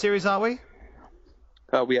Survivor Series are we?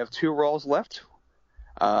 We have 2 Raws left.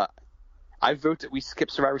 I vote that we skip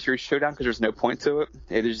Survivor Series Showdown because there's no point to it.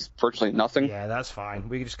 It is virtually nothing. Yeah, that's fine.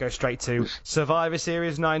 We can just go straight to Survivor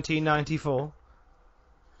Series 1994.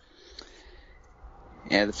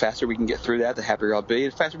 Yeah, the faster we can get through that, the happier I'll be.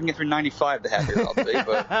 The faster we can get through 95, the happier I'll be.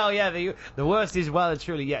 But... Hell yeah, the worst is well and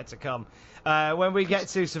truly yet to come. When we get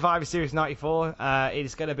to Survivor Series 94,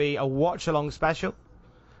 it's going to be a watch-along special.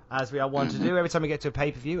 as we are wont to do every time we get to a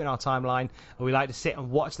pay-per-view in our timeline. We like to sit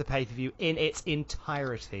and watch the pay-per-view in its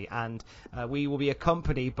entirety, and we will be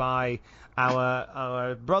accompanied by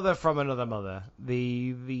our brother from another mother,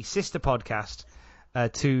 the sister podcast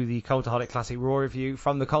to the Cultaholic Classic Raw review.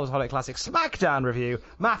 From the Cultaholic Classic SmackDown review,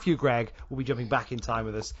 Matthew Gregg will be jumping back in time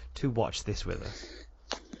with us to watch this with us.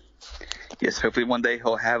 Yes, hopefully one day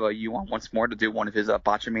he'll have you on once more to do one of his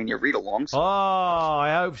Botchamania read-alongs. Oh,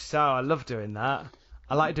 I hope so. I love doing that.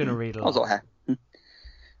 I like doing a read-along.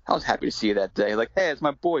 I was happy to see you that day. Like, hey, it's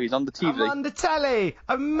my boy. He's on the TV. I'm on the telly.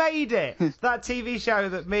 I made it. That TV show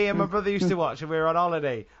that me and my brother used to watch when we were on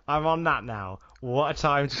holiday. I'm on that now. What a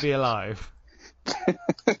time to be alive.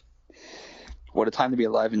 What a time to be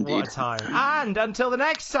alive indeed. What a time. And until the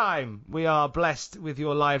next time, we are blessed with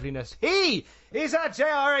your liveliness. He is at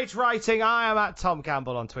JRH Writing. I am at Tom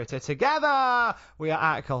Campbell on Twitter. Together, we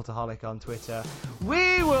are at Cultaholic on Twitter.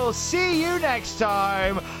 We will see you next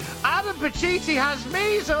time. Adam Pacitti has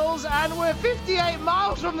measles, and we're 58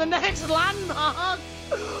 miles from the next landmark.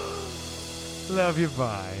 Love you,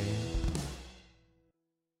 bye.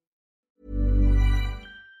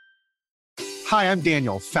 Hi, I'm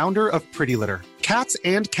Daniel, founder of Pretty Litter. Cats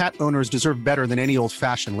and cat owners deserve better than any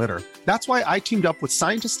old-fashioned litter. That's why I teamed up with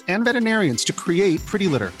scientists and veterinarians to create Pretty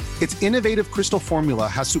Litter. Its innovative crystal formula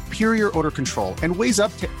has superior odor control and weighs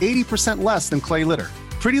up to 80% less than clay litter.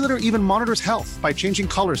 Pretty Litter even monitors health by changing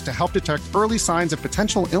colors to help detect early signs of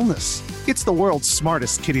potential illness. It's the world's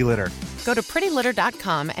smartest kitty litter. Go to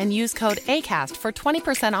prettylitter.com and use code ACAST for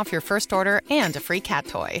 20% off your first order and a free cat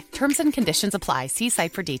toy. Terms and conditions apply. See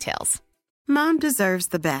site for details. Mom deserves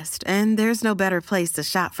the best, and there's no better place to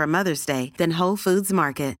shop for Mother's Day than Whole Foods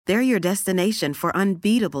Market. They're your destination for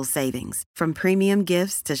unbeatable savings, from premium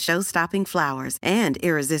gifts to show-stopping flowers and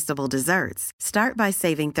irresistible desserts. Start by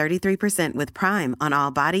saving 33% with Prime on all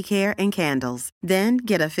body care and candles. Then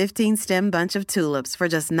get a 15-stem bunch of tulips for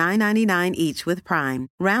just $9.99 each with Prime.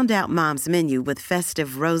 Round out Mom's menu with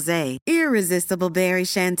festive rosé, irresistible berry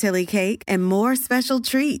chantilly cake, and more special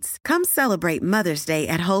treats. Come celebrate Mother's Day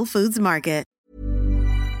at Whole Foods Market.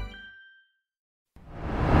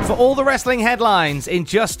 For all the wrestling headlines in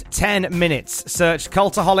just 10 minutes, search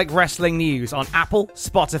Cultaholic Wrestling News on Apple,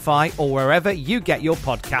 Spotify, or wherever you get your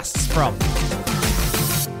podcasts from.